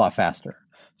 it's a lot faster.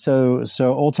 So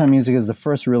old time music is the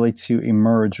first really to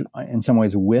emerge in some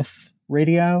ways with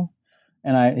radio.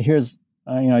 And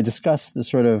I discuss the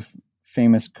sort of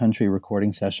famous country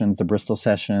recording sessions, the Bristol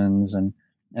sessions and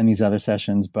these other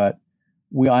sessions. But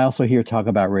I also hear talk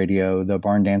about radio, the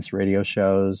barn dance radio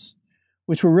shows,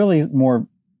 which were really more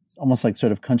almost like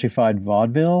sort of countrified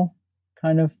vaudeville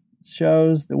kind of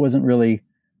shows. That wasn't really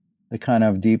the kind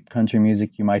of deep country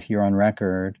music you might hear on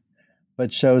record,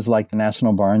 but shows like the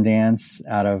National Barn Dance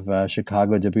out of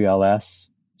Chicago,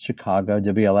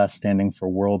 WLS standing for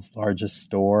World's Largest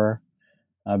Store,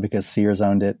 because Sears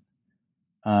owned it.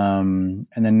 And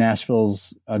then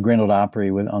Nashville's Grand Ole Opry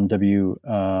on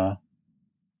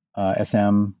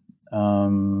WSM,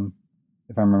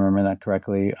 if I'm remembering that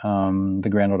correctly, the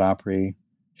Grand Ole Opry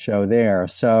show there.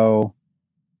 So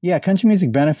yeah, country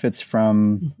music benefits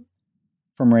from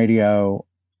radio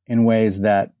in ways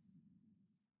that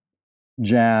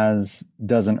jazz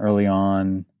doesn't early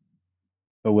on,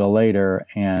 but will later,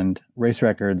 and race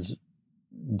records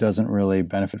doesn't really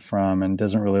benefit from and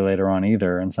doesn't really later on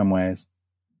either in some ways.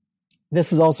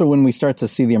 This is also when we start to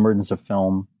see the emergence of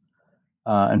film,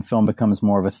 and film becomes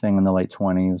more of a thing in the late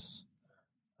 20s.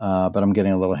 But I'm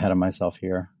getting a little ahead of myself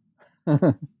here.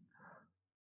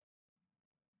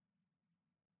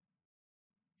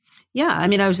 Yeah, I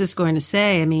mean, I was just going to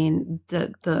say, I mean,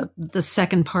 the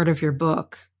second part of your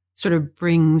book sort of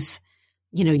brings,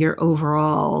 your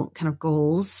overall kind of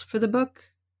goals for the book,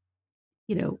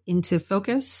 into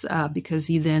focus, because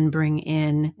you then bring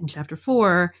in chapter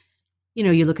 4,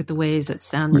 you look at the ways that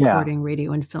sound recording,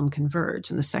 radio, and film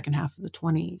converge in the second half of the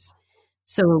 20s.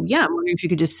 So, yeah, I'm wondering if you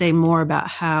could just say more about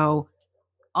how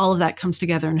all of that comes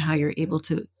together and how you're able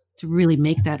to really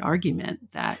make that argument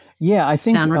that I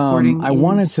think sound recording I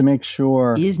wanted to make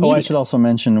sure. I should also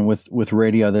mention with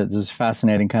radio that there's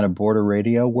fascinating kind of border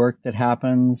radio work that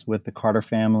happens with the Carter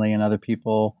family and other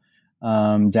people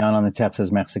down on the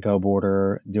Texas-Mexico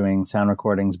border doing sound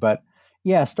recordings. But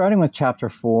yeah, starting with chapter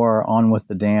 4 on with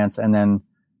the dance, and then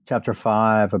chapter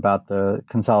 5 about the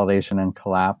consolidation and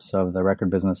collapse of the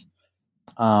record business,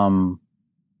 or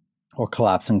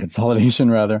collapse and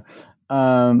consolidation rather.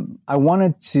 I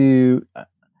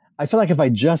feel like if I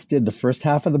just did the first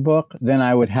half of the book, then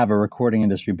I would have a recording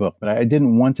industry book, but I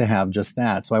didn't want to have just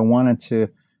that. So I wanted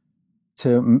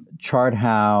to chart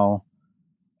how,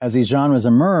 as these genres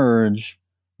emerge,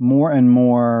 more and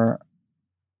more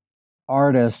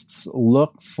artists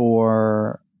look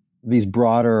for these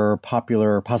broader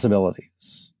popular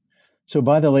possibilities. So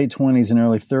by the late 20s and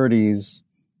early 30s,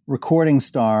 recording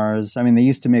stars, I mean, they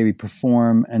used to maybe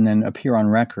perform and then appear on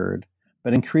record,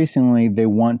 but increasingly they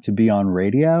want to be on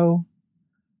radio.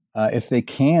 If they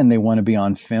can, they want to be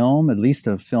on film, at least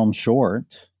a film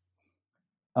short.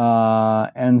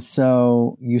 And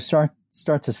so you start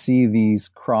to see these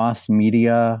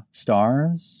cross-media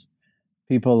stars,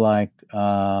 people like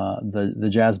the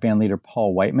jazz band leader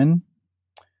Paul Whiteman,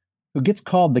 who gets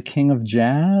called the king of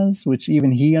jazz, which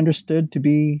even he understood to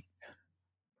be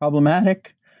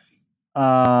problematic.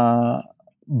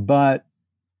 But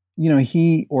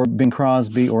he or Bing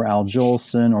Crosby or Al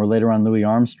Jolson or later on Louis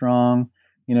Armstrong,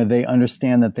 they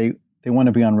understand that they want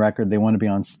to be on record, they want to be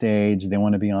on stage, they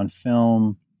want to be on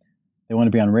film, they want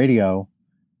to be on radio.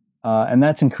 And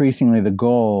that's increasingly the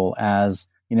goal as,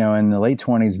 in the late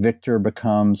 20s, Victor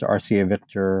becomes RCA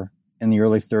Victor. In the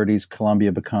early 30s,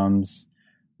 Columbia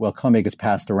gets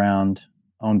passed around,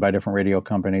 owned by different radio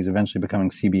companies, eventually becoming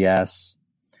CBS.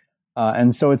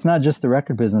 And so it's not just the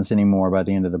record business anymore by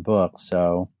the end of the book.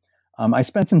 So I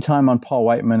spent some time on Paul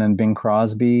Whiteman and Bing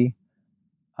Crosby.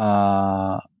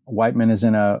 Whiteman is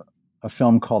in a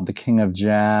film called The King of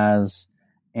Jazz,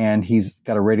 and he's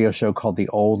got a radio show called The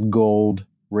Old Gold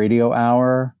Radio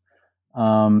Hour.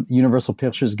 Universal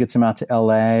Pictures gets him out to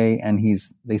LA, and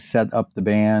they set up the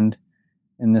band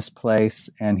in this place,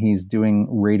 and he's doing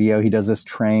radio. He does this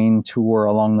train tour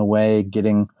along the way,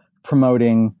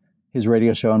 promoting his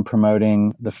radio show and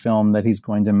promoting the film that he's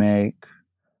going to make.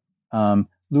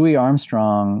 Louis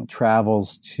Armstrong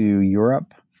travels to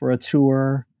Europe for a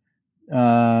tour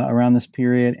around this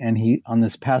period, and on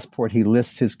this passport he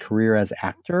lists his career as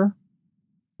actor,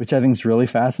 which I think is really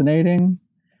fascinating.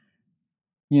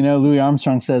 Louis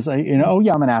Armstrong says, I'm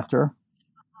an actor.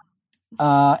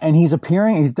 And he's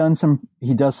appearing,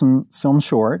 he does some film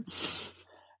shorts,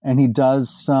 and he does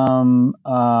some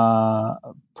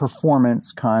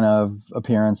performance kind of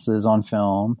appearances on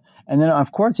film. And then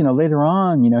of course, later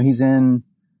on, he's in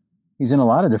a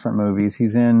lot of different movies.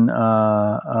 He's in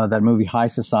that movie High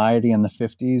Society in the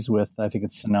 50s with, I think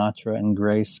it's Sinatra and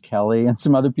Grace Kelly and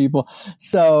some other people.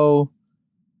 So,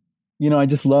 I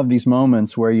just love these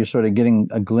moments where you're sort of getting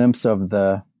a glimpse of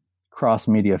the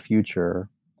cross-media future.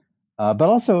 But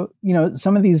also,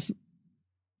 some of these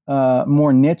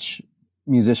more niche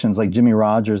musicians like Jimmie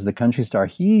Rodgers, the country star,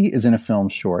 he is in a film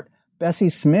short. Bessie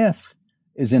Smith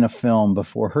is in a film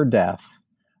before her death.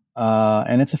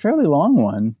 And it's a fairly long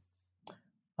one,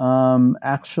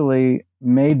 actually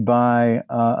made by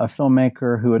a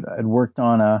filmmaker who had worked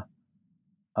on a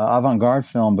avant-garde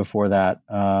film before that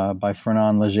by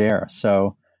Fernand Léger.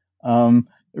 So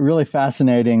really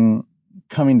fascinating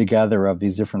coming together of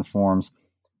these different forms.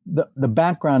 The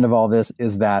background of all this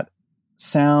is that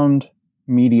sound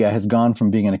media has gone from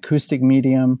being an acoustic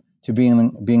medium to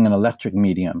being an electric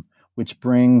medium, which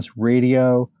brings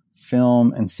radio,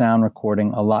 film, and sound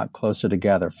recording a lot closer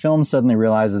together. Film suddenly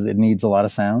realizes it needs a lot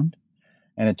of sound,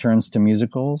 and it turns to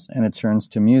musicals, and it turns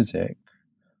to music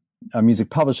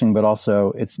publishing, but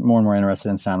also it's more and more interested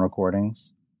in sound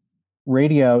recordings.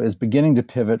 Radio is beginning to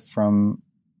pivot from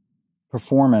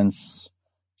performance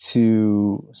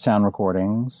to sound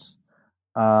recordings.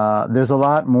 There's a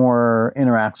lot more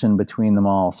interaction between them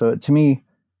all. So to me,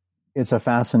 it's a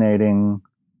fascinating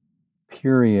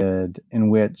period in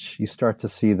which you start to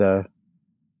see the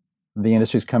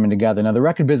industries coming together. Now, the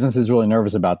record business is really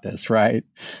nervous about this, right?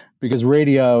 Because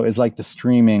radio is like the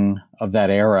streaming of that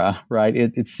era, right?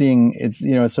 It's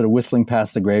sort of whistling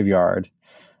past the graveyard.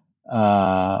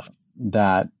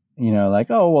 That, like,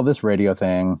 oh, well, this radio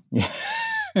thing.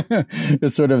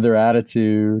 It's sort of their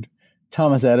attitude.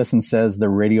 Thomas Edison says the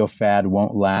radio fad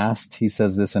won't last. He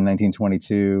says this in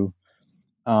 1922.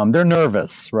 They're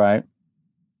nervous, right?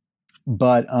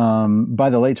 But by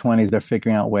the late 20s, they're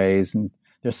figuring out ways, and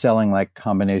they're selling like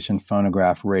combination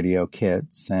phonograph radio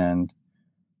kits, and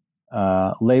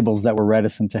labels that were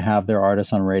reticent to have their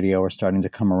artists on radio are starting to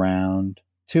come around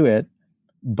to it.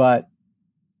 But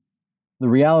the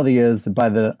reality is that by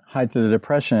the height of the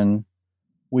Depression,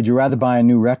 would you rather buy a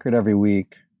new record every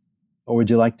week, or would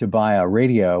you like to buy a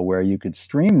radio where you could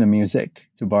stream the music,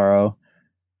 to borrow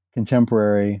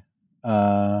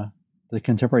the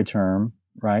contemporary term,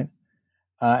 right?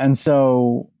 And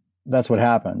so that's what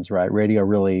happens, right? Radio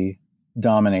really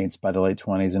dominates by the late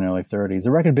 20s and early 30s.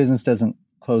 The record business doesn't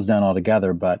close down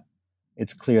altogether, but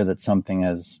it's clear that something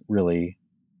has really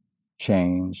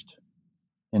changed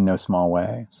in no small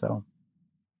way. So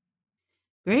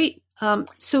great.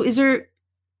 So is there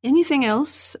anything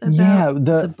else about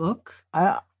the book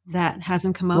that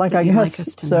hasn't come up that you'd like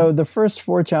us to know? So the first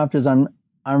 4 chapters, I'm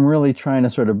really trying to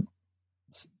sort of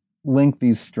link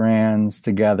these strands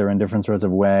together in different sorts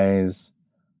of ways.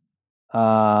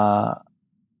 And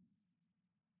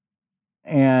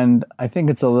I think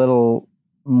it's a little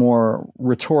more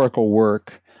rhetorical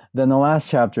work than the last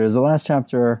chapter is. The last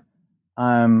chapter,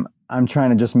 I'm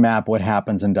trying to just map what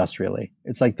happens industrially.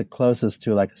 It's like the closest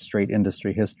to like a straight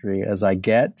industry history as I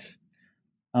get.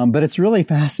 But it's really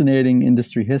fascinating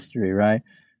industry history, right?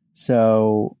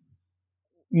 So,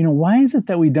 why is it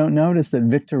that we don't notice that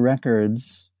Victor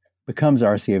Records becomes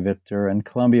RCA Victor and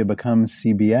Columbia becomes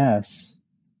CBS?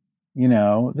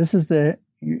 This is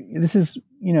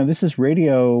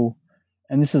radio,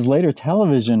 and this is later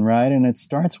television, right? And it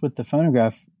starts with the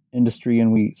phonograph industry,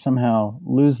 and we somehow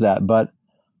lose that. But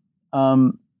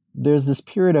there's this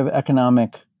period of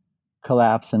economic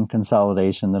collapse and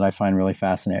consolidation that I find really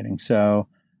fascinating. So,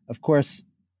 of course,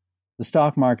 the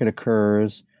stock market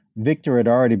occurs. Victor had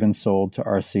already been sold to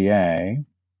RCA.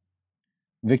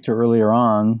 Victor earlier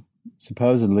on,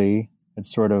 supposedly, had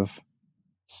sort of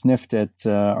sniffed at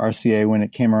RCA when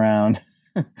it came around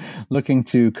looking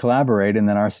to collaborate, and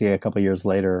then RCA a couple of years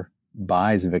later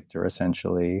buys Victor,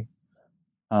 essentially.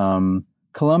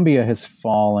 Columbia has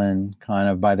fallen kind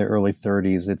of by the early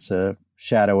 30s. It's a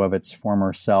shadow of its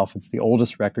former self. It's the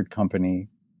oldest record company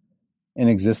in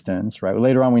existence, right?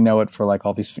 Later on, we know it for like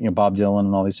all these, Bob Dylan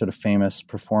and all these sort of famous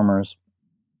performers.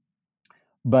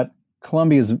 But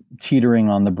Columbia is teetering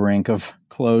on the brink of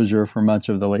closure for much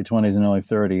of the late 20s and early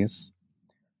 30s.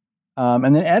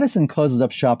 And then Edison closes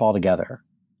up shop altogether,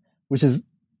 which is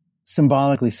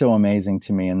symbolically so amazing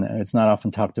to me, and it's not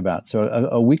often talked about. So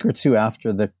a week or two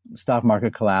after the stock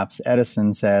market collapse,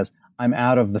 Edison says, I'm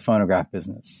out of the phonograph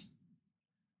business.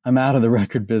 I'm out of the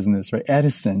record business, right?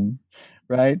 Edison,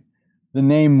 right? The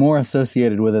name more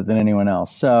associated with it than anyone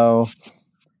else. So,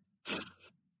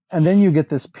 and then you get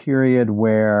this period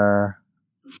where,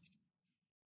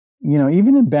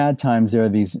 even in bad times, there are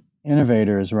these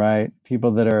innovators, right?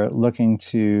 People that are looking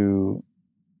to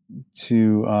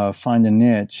find a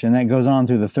niche, and that goes on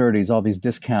through the 30s. All these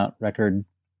discount record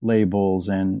labels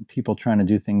and people trying to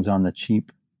do things on the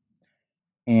cheap.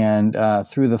 And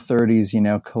through the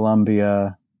 30s,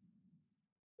 Columbia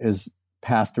is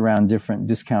passed around different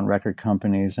discount record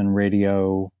companies and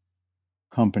radio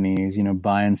companies,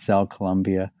 buy and sell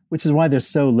Columbia, which is why there's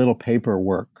so little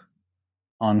paperwork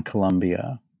on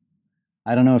Columbia.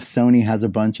 I don't know if Sony has a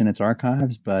bunch in its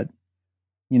archives, but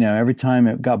every time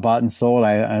it got bought and sold,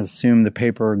 I assume the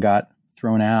paper got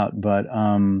thrown out. But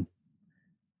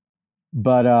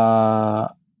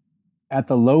at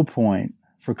the low point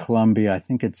for Columbia, I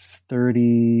think it's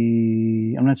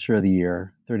 30, I'm not sure of the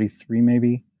year, 33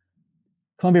 maybe.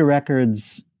 Columbia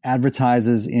Records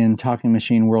advertises in Talking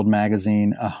Machine World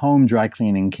magazine a home dry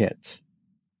cleaning kit.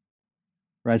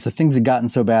 Right? So things had gotten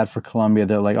so bad for Columbia,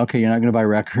 they're like, okay, you're not going to buy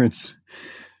records.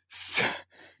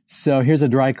 So here's a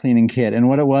dry cleaning kit. And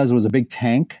what it was a big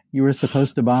tank you were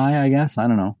supposed to buy, I guess. I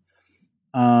don't know.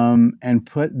 And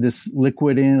put this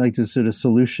liquid in, like this sort of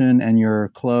solution, and your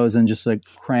clothes, and just like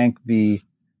crank the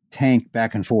tank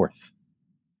back and forth.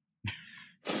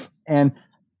 And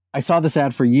I saw this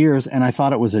ad for years, and I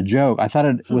thought it was a joke. I thought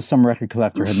it was some record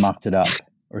collector had mocked it up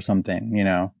or something.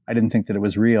 I didn't think that it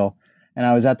was real. And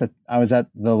I was at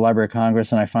the Library of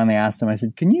Congress, and I finally asked him. I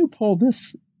said, "Can you pull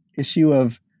this issue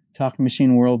of Talking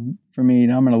Machine World for me?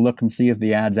 I'm going to look and see if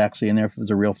the ad's actually in there, if it was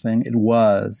a real thing." It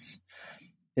was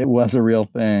a real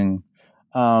thing.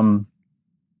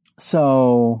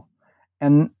 So,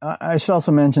 and I should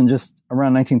also mention, just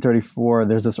around 1934,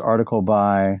 there's this article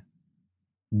by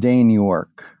Dane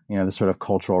York, the sort of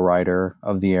cultural writer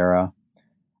of the era.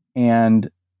 And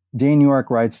Dane York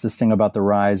writes this thing about the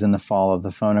rise and the fall of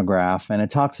the phonograph. And it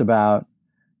talks about,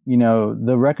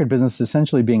 the record business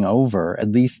essentially being over,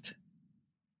 at least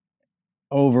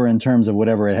over in terms of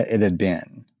whatever it had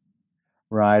been.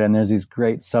 Right. And there's these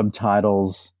great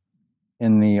subtitles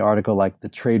in the article, like "The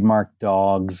Trademark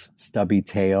Dog's Stubby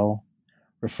Tail,"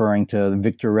 referring to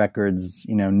Victor Records,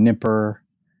 Nipper,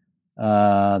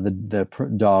 the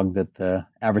dog that the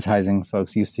advertising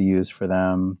folks used to use for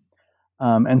them.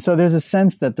 And so there's a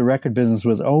sense that the record business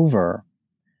was over,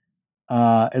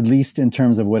 at least in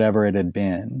terms of whatever it had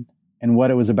been. And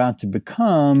what it was about to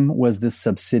become was this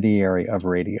subsidiary of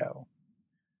radio.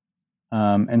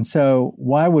 And so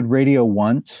why would radio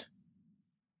want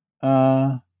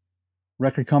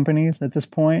record companies at this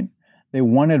point? They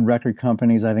wanted record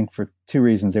companies, I think, for two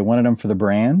reasons. They wanted them for the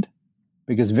brand,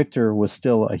 because Victor was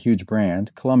still a huge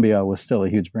brand. Columbia was still a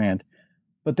huge brand.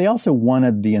 But they also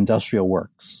wanted the industrial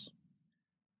works.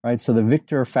 Right, so the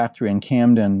Victor factory in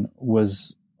Camden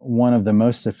was one of the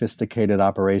most sophisticated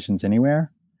operations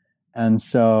anywhere. And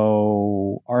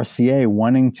So RCA,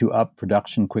 wanting to up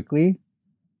production quickly,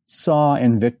 saw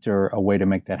in Victor a way to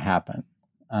make that happen.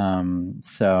 And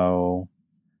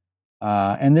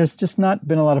there's just not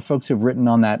been a lot of folks who've written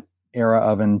on that era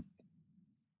of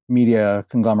media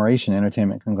conglomeration,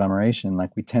 entertainment conglomeration.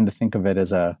 Like, we tend to think of it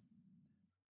as I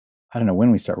don't know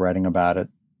when we start writing about it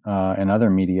in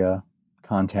other media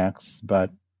contexts,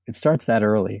 but it starts that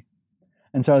early.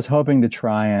 And so I was hoping to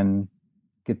try and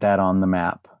get that on the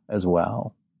map as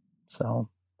well. So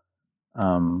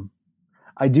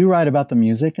I do write about the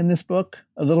music in this book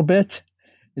a little bit.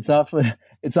 It's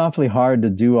awfully hard to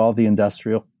do all the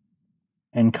industrial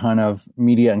and kind of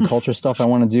media and culture stuff I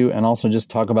want to do, and also just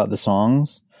talk about the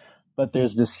songs. But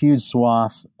there's this huge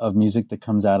swath of music that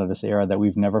comes out of this era that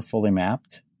we've never fully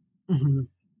mapped. Mm-hmm.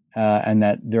 And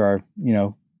that there are,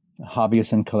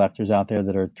 hobbyists and collectors out there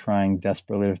that are trying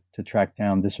desperately to track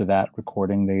down this or that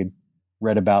recording they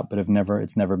read about, but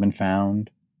it's never been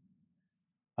found.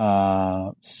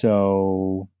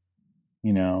 So,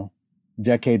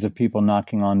 decades of people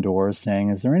knocking on doors saying,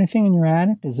 "Is there anything in your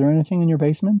attic? Is there anything in your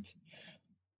basement?"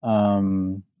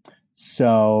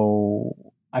 So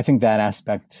I think that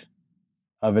aspect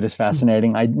of it is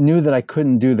fascinating. I knew that I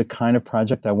couldn't do the kind of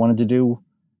project I wanted to do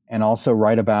and also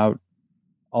write about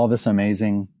all this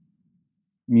amazing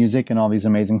music and all these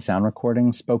amazing sound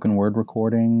recordings, spoken word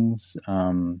recordings,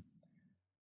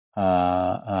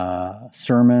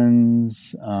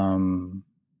 sermons,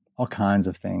 all kinds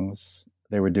of things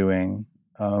they were doing.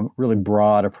 Really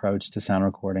broad approach to sound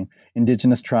recording.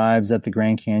 Indigenous tribes at the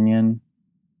Grand Canyon.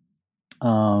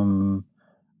 Latin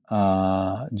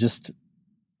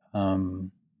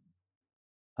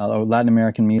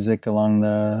American music along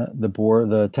the border,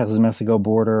 the Texas-Mexico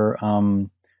border.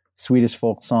 Swedish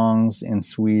folk songs in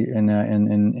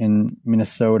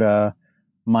Minnesota,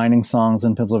 mining songs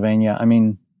in Pennsylvania. I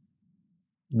mean,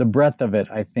 the breadth of it,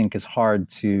 I think, is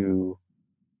hard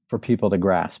for people to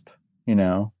grasp,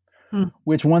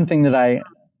 Which one thing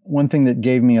that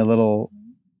gave me a little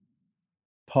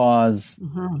pause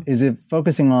is it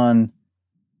focusing on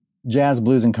jazz,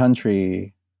 blues, and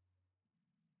country.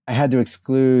 I had to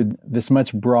exclude this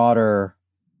much broader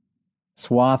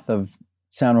swath of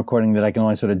sound recording that I can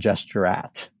only sort of gesture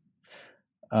at.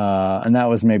 And that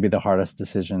was maybe the hardest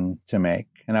decision to make.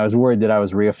 And I was worried that I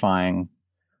was reifying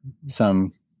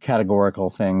some categorical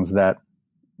things that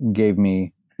gave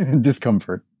me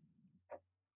discomfort.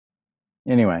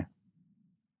 Anyway,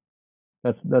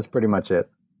 that's pretty much it.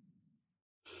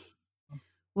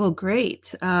 Well,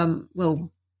 great.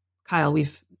 Well, Kyle,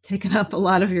 we've taken up a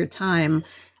lot of your time.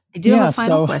 I do have a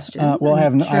final question. Well, I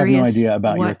have no idea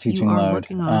about your teaching load.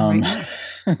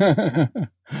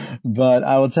 But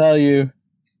I will tell you,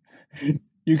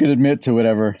 you could admit to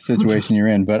whatever situation you're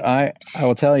in. But I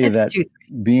will tell you that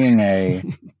being a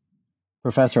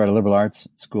professor at a liberal arts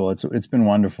school, it's been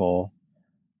wonderful.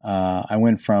 I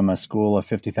went from a school of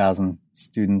 50,000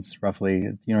 students, roughly,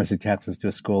 at the University of Texas, to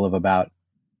a school of about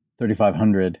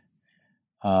 3,500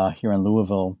 here in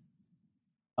Louisville.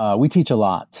 We teach a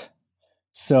lot.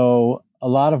 So a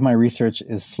lot of my research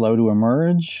is slow to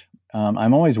emerge.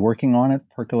 I'm always working on it,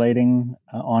 percolating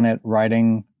on it,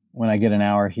 writing when I get an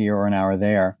hour here or an hour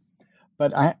there.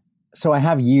 But I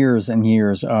have years and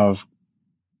years of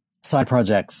side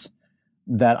projects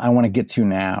that I want to get to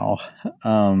now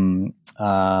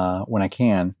when I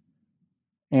can.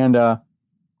 And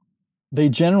they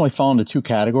generally fall into two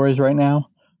categories right now.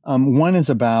 One is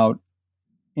about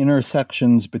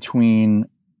intersections between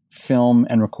film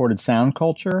and recorded sound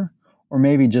culture, or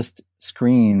maybe just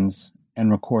screens and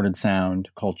recorded sound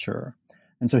culture.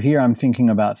 And so here I'm thinking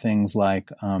about things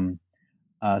like,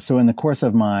 so in the course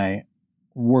of my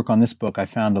work on this book, I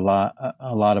found a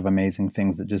lot of amazing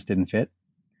things that just didn't fit.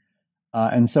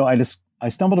 And so I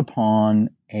stumbled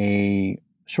upon a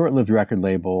short-lived record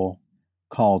label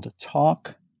called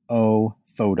Talk-O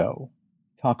Photo.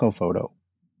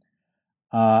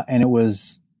 And it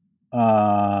was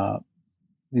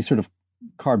these sort of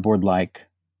cardboard-like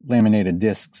laminated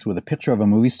discs with a picture of a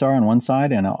movie star on one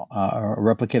side and a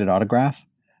replicated autograph.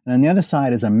 And on the other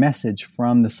side is a message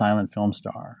from the silent film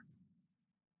star.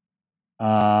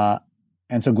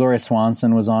 And so Gloria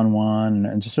Swanson was on one,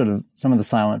 and just sort of some of the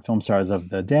silent film stars of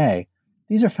the day.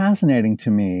 These are fascinating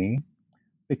to me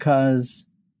because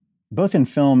both in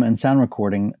film and sound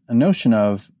recording, a notion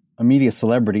of a media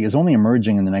celebrity is only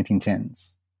emerging in the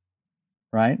 1910s,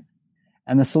 right?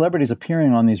 And the celebrities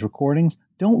appearing on these recordings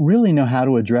don't really know how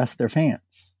to address their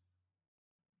fans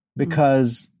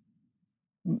because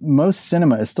most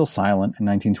cinema is still silent in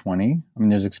 1920. I mean,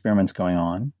 there's experiments going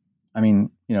on. I mean,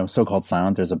 so-called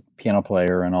silent, there's a piano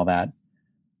player and all that.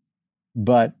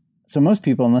 But so most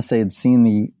people, unless they had seen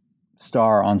the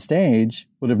star on stage,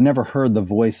 would have never heard the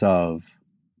voice of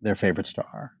their favorite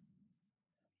star.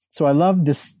 So I love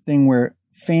this thing where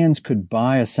fans could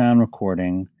buy a sound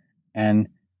recording and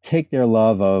take their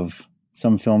love of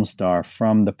some film star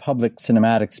from the public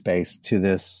cinematic space to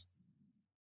this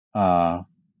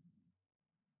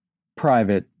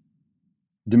private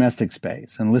domestic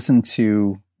space and listen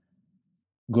to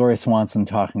Gloria Swanson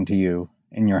talking to you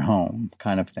in your home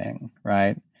kind of thing,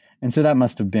 right? And so that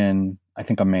must have been, I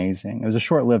think, amazing. It was a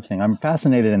short-lived thing. I'm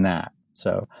fascinated in that.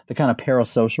 So the kind of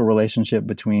parasocial relationship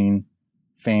between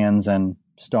fans and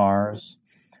stars.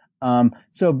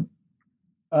 So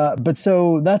that's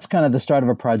kind of the start of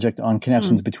a project on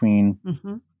connections between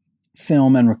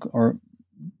film and or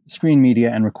screen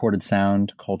media and recorded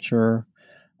sound culture.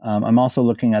 I'm also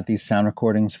looking at these sound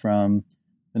recordings from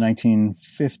the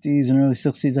 1950s and early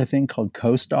 60s, I think, called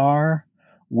Co-Star,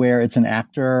 where it's an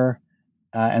actor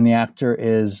and the actor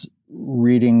is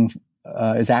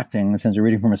acting, essentially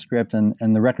reading from a script,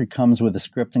 and the record comes with a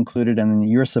script included, and then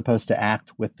you're supposed to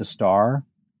act with the star.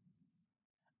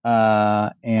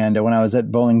 And when I was at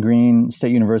Bowling Green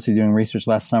State University doing research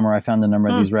last summer, I found a number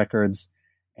of these records.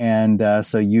 And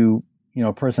so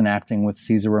a person acting with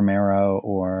Cesar Romero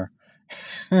or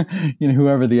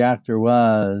whoever the actor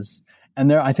was.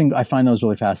 And I think I find those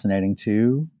really fascinating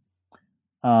too.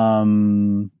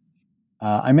 I'm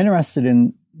interested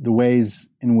in the ways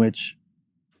in which,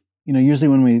 usually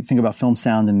when we think about film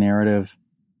sound and narrative,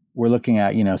 we're looking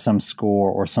at, some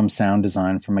score or some sound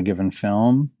design from a given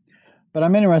film. But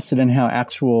I'm interested in how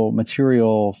actual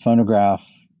material phonograph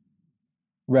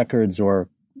records or,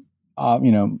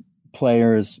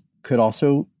 players could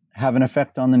also have an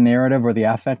effect on the narrative or the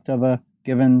affect of a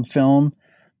given film.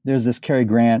 There's this Cary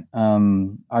Grant,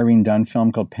 Irene Dunne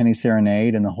film called Penny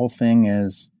Serenade, and the whole thing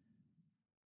is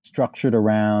structured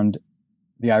around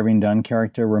the Irene Dunne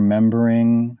character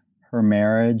remembering her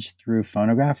marriage through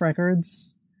phonograph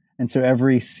records. And so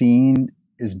every scene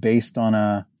is based on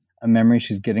a memory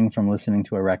she's getting from listening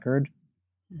to a record.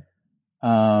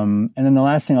 And then the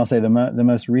last thing I'll say, the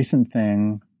most recent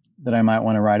thing that I might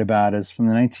want to write about is from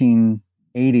the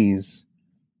 1980s.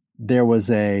 There was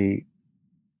a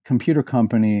computer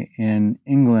company in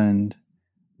England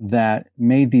that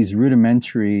made these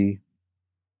rudimentary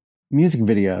music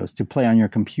videos to play on your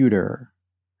computer.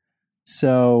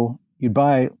 So you'd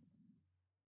buy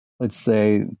let's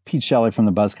say Pete Shelley from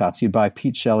the Buzzcocks. You'd buy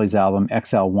Pete Shelley's album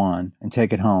XL1 and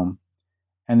take it home.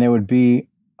 And there would be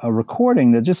a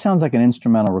recording that just sounds like an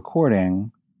instrumental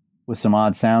recording with some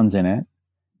odd sounds in it.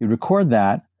 You'd record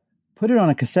that, put it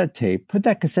on a cassette tape, put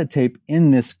that cassette tape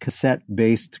in this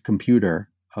cassette-based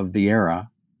computer of the era.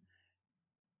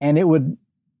 And it would,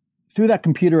 through that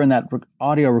computer and that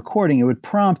audio recording, it would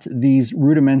prompt these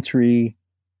rudimentary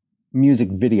music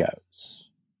videos.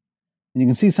 And you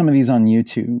can see some of these on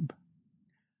YouTube.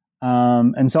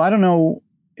 And so I don't know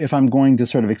if I'm going to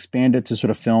sort of expand it to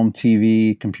sort of film,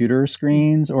 TV, computer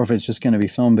screens, or if it's just going to be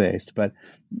film-based. But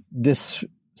this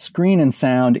screen and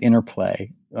sound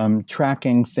interplay,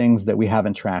 tracking things that we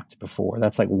haven't tracked before,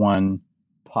 that's like one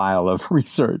pile of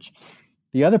research.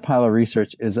 The other pile of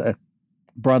research is,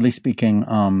 broadly speaking,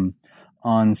 on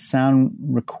sound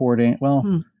recording.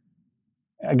 Well,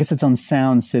 I guess it's on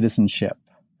sound citizenship.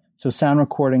 So sound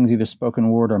recordings, either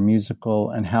spoken word or musical,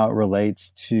 and how it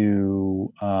relates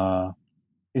to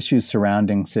issues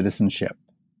surrounding citizenship.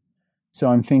 So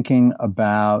I'm thinking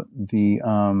about the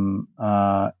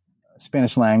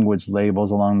Spanish language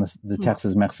labels along the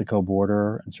Texas-Mexico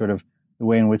border and sort of the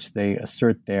way in which they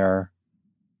assert their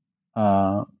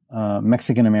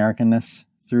Mexican-Americanness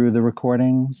through the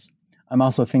recordings. I'm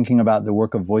also thinking about the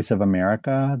work of Voice of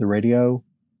America, the radio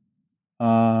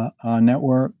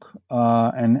network,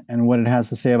 and what it has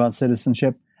to say about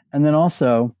citizenship. And then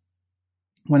also,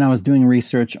 when I was doing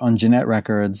research on Gennett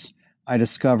Records, I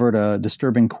discovered a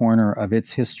disturbing corner of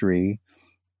its history,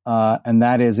 and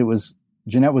that is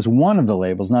Gennett was one of the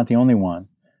labels, not the only one,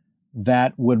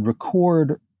 that would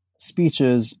record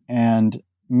speeches and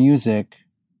music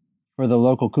for the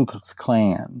local Ku Klux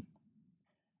Klan.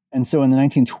 And so in the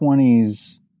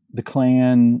 1920s, the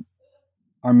Klan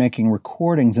are making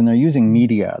recordings and they're using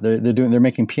media. They're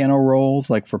making piano rolls,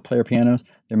 like for player pianos.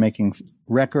 They're making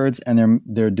records, and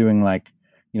they're doing, like,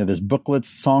 there's booklets,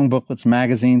 song booklets,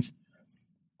 magazines.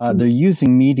 They're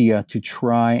using media to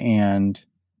try and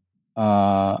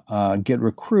get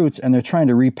recruits, and they're trying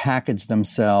to repackage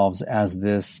themselves as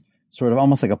this sort of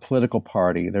almost like a political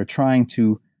party. They're trying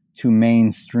to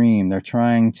mainstream. They're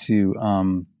trying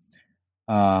to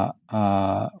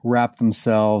wrap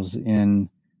themselves in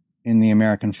the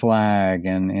American flag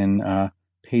and in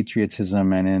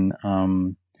patriotism and in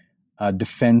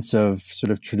defense of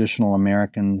sort of traditional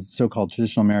Americans, so-called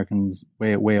traditional Americans'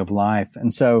 way of life.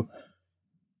 And so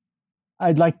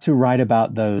I'd like to write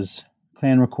about those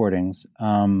Klan recordings.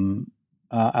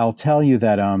 I'll tell you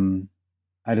that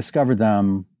I discovered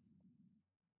them,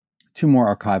 two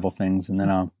more archival things, and then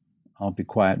I'll be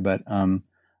quiet. But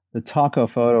the Taco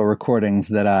photo recordings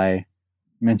that I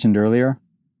mentioned earlier,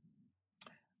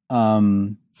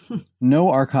 no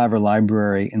archive or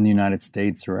library in the United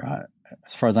States, or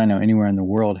as far as I know, anywhere in the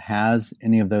world, has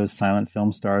any of those silent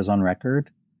film stars on record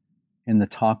in the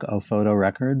Taco photo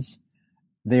records.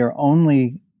 They are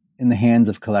only in the hands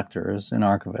of collectors and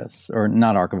archivists, or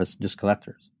not archivists, just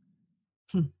collectors.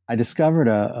 I discovered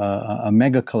a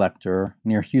mega collector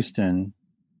near Houston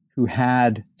who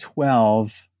had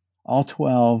all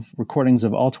 12 recordings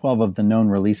of all 12 of the known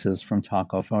releases from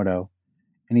Taco Photo.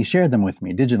 And he shared them with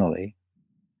me digitally.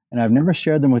 And I've never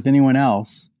shared them with anyone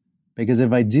else, because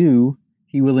if I do,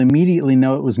 he will immediately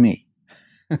know it was me.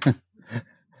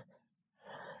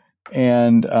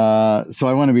 And so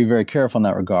I want to be very careful in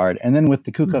that regard. And then with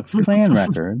the Ku Klux Klan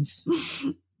records,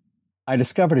 I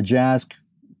discovered a jazz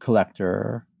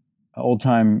collector,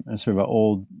 old-time, sort of an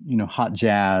old, hot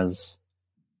jazz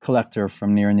collector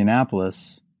from near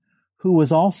Indianapolis, who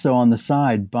was also on the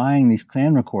side buying these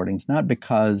Klan recordings, not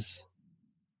because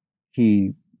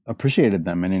he appreciated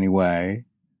them in any way,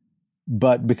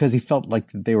 but because he felt like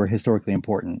they were historically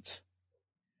important.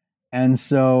 And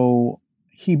so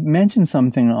he mentioned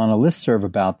something on a listserv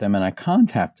about them, and I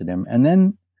contacted him. And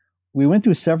then we went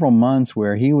through several months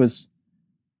where he was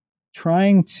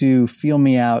trying to feel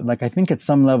me out. Like, I think at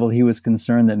some level he was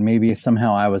concerned that maybe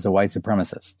somehow I was a white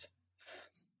supremacist.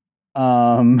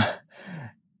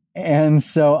 And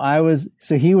so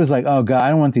he was like, "Oh God, I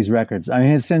don't want these records." I mean,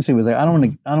 he essentially was like, I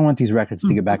don't want these records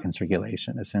to get back in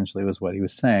circulation," essentially was what he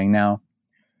was saying. Now,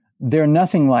 they're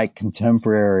nothing like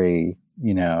contemporary,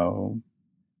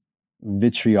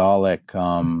 vitriolic,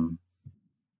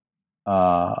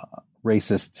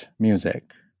 racist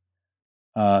music.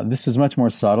 This is much more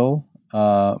subtle,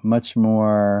 much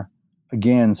more,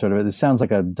 again, sort of, it sounds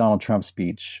like a Donald Trump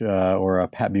speech, or a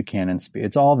Pat Buchanan speech.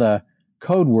 It's all the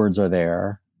code words are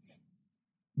there,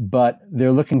 but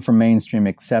they're looking for mainstream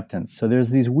acceptance. So there's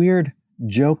these weird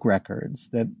joke records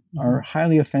that are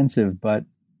highly offensive, but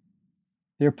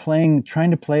they're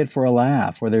trying to play it for a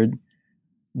laugh, or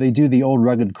they do the old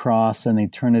rugged cross and they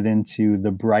turn it into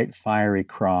the bright fiery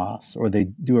cross, or they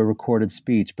do a recorded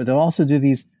speech. But they'll also do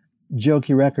these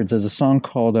jokey records. There's a song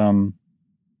called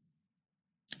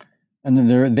and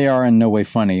then they are in no way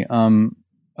funny.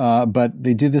 But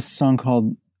they do this song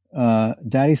called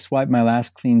Daddy Swiped My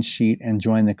Last Clean Sheet and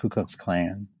Joined the Ku Klux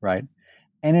Klan, right?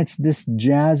 And it's this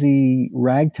jazzy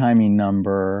ragtimey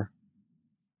number,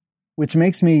 which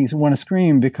makes me want to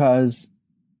scream, because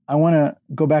I want to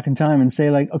go back in time and say,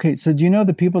 like, okay, so do you know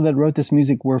the people that wrote this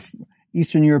music were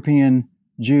Eastern European,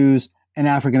 Jews, and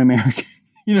African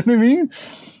Americans? You know what I mean?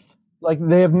 Like,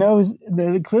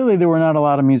 clearly there were not a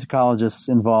lot of musicologists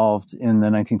involved in the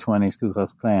 1920s Ku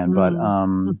Klux Klan, but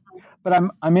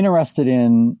I'm interested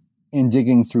in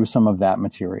digging through some of that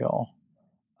material,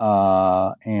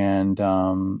 and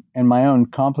my own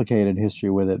complicated history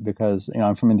with it, because, you know,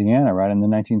 I'm from Indiana, right? And the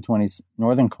 1920s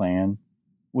Northern Klan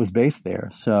was based there.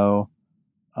 So,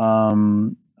 it's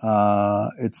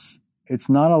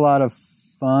not a lot of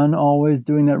fun always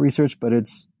doing that research, but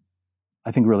it's,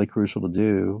 I think, really crucial to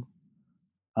do.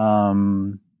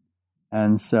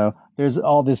 And so there's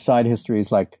all these side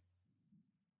histories, like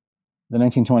the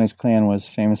 1920s Klan was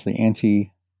famously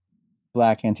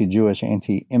anti-Black, anti-Jewish,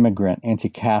 anti-immigrant,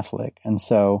 anti-Catholic. And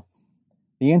so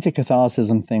the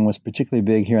anti-Catholicism thing was particularly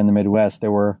big here in the Midwest.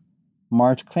 There were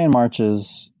Klan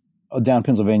marches down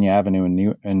Pennsylvania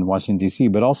Avenue in Washington, D.C.,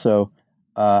 but also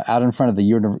out in front of the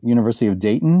University of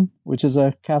Dayton, which is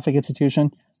a Catholic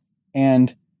institution.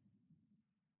 And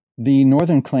the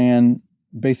Northern Klan,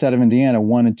 based out of Indiana,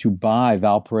 wanted to buy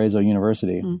Valparaiso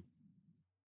University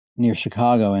near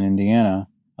Chicago in Indiana,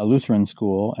 a Lutheran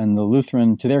school. And the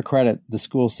Lutheran, to their credit, the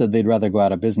school said they'd rather go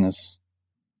out of business.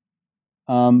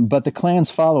 But the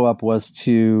Klan's follow-up was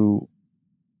to,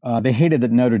 they hated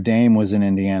that Notre Dame was in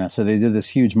Indiana. So they did this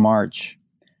huge march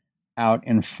out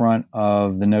in front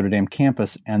of the Notre Dame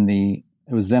campus. And it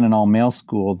was then an all-male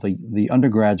school. The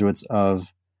undergraduates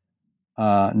of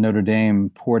Notre Dame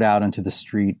poured out into the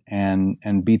street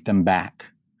and beat them back.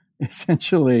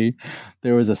 Essentially,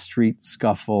 there was a street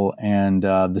scuffle, and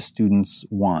the students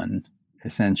won,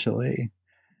 essentially.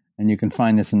 And you can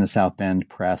find this in the South Bend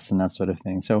Press and that sort of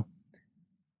thing. So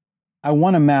I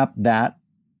want to map that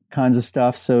kinds of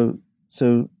stuff. So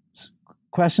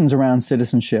questions around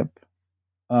citizenship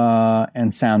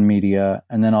and sound media,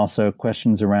 and then also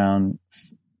questions around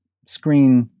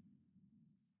screen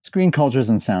cultures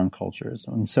and sound cultures.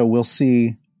 And so we'll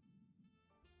see.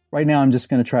 Right now, I'm just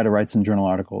going to try to write some journal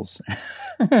articles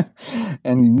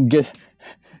and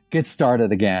get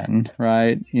started again,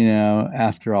 right? You know,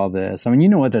 after all this. I mean, you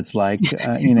know what that's like,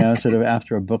 you know, sort of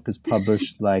after a book is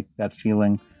published, like that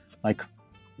feeling, like,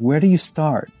 where do you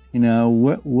start? You know,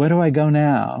 where do I go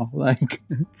now? Like,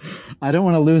 I don't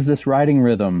want to lose this writing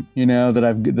rhythm, you know, that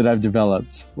I've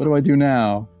developed. What do I do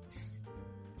now?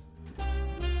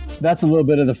 That's a little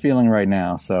bit of the feeling right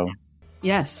now. So,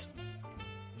 yes,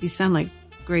 these sound like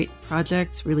great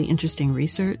projects, really interesting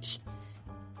research.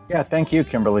 Yeah, thank you,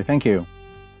 Kimberly. Thank you.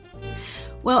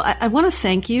 Well, I want to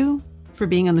thank you for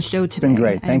being on the show today. It's been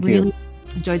great. Thank you. I really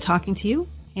enjoyed talking to you,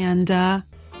 and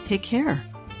take care.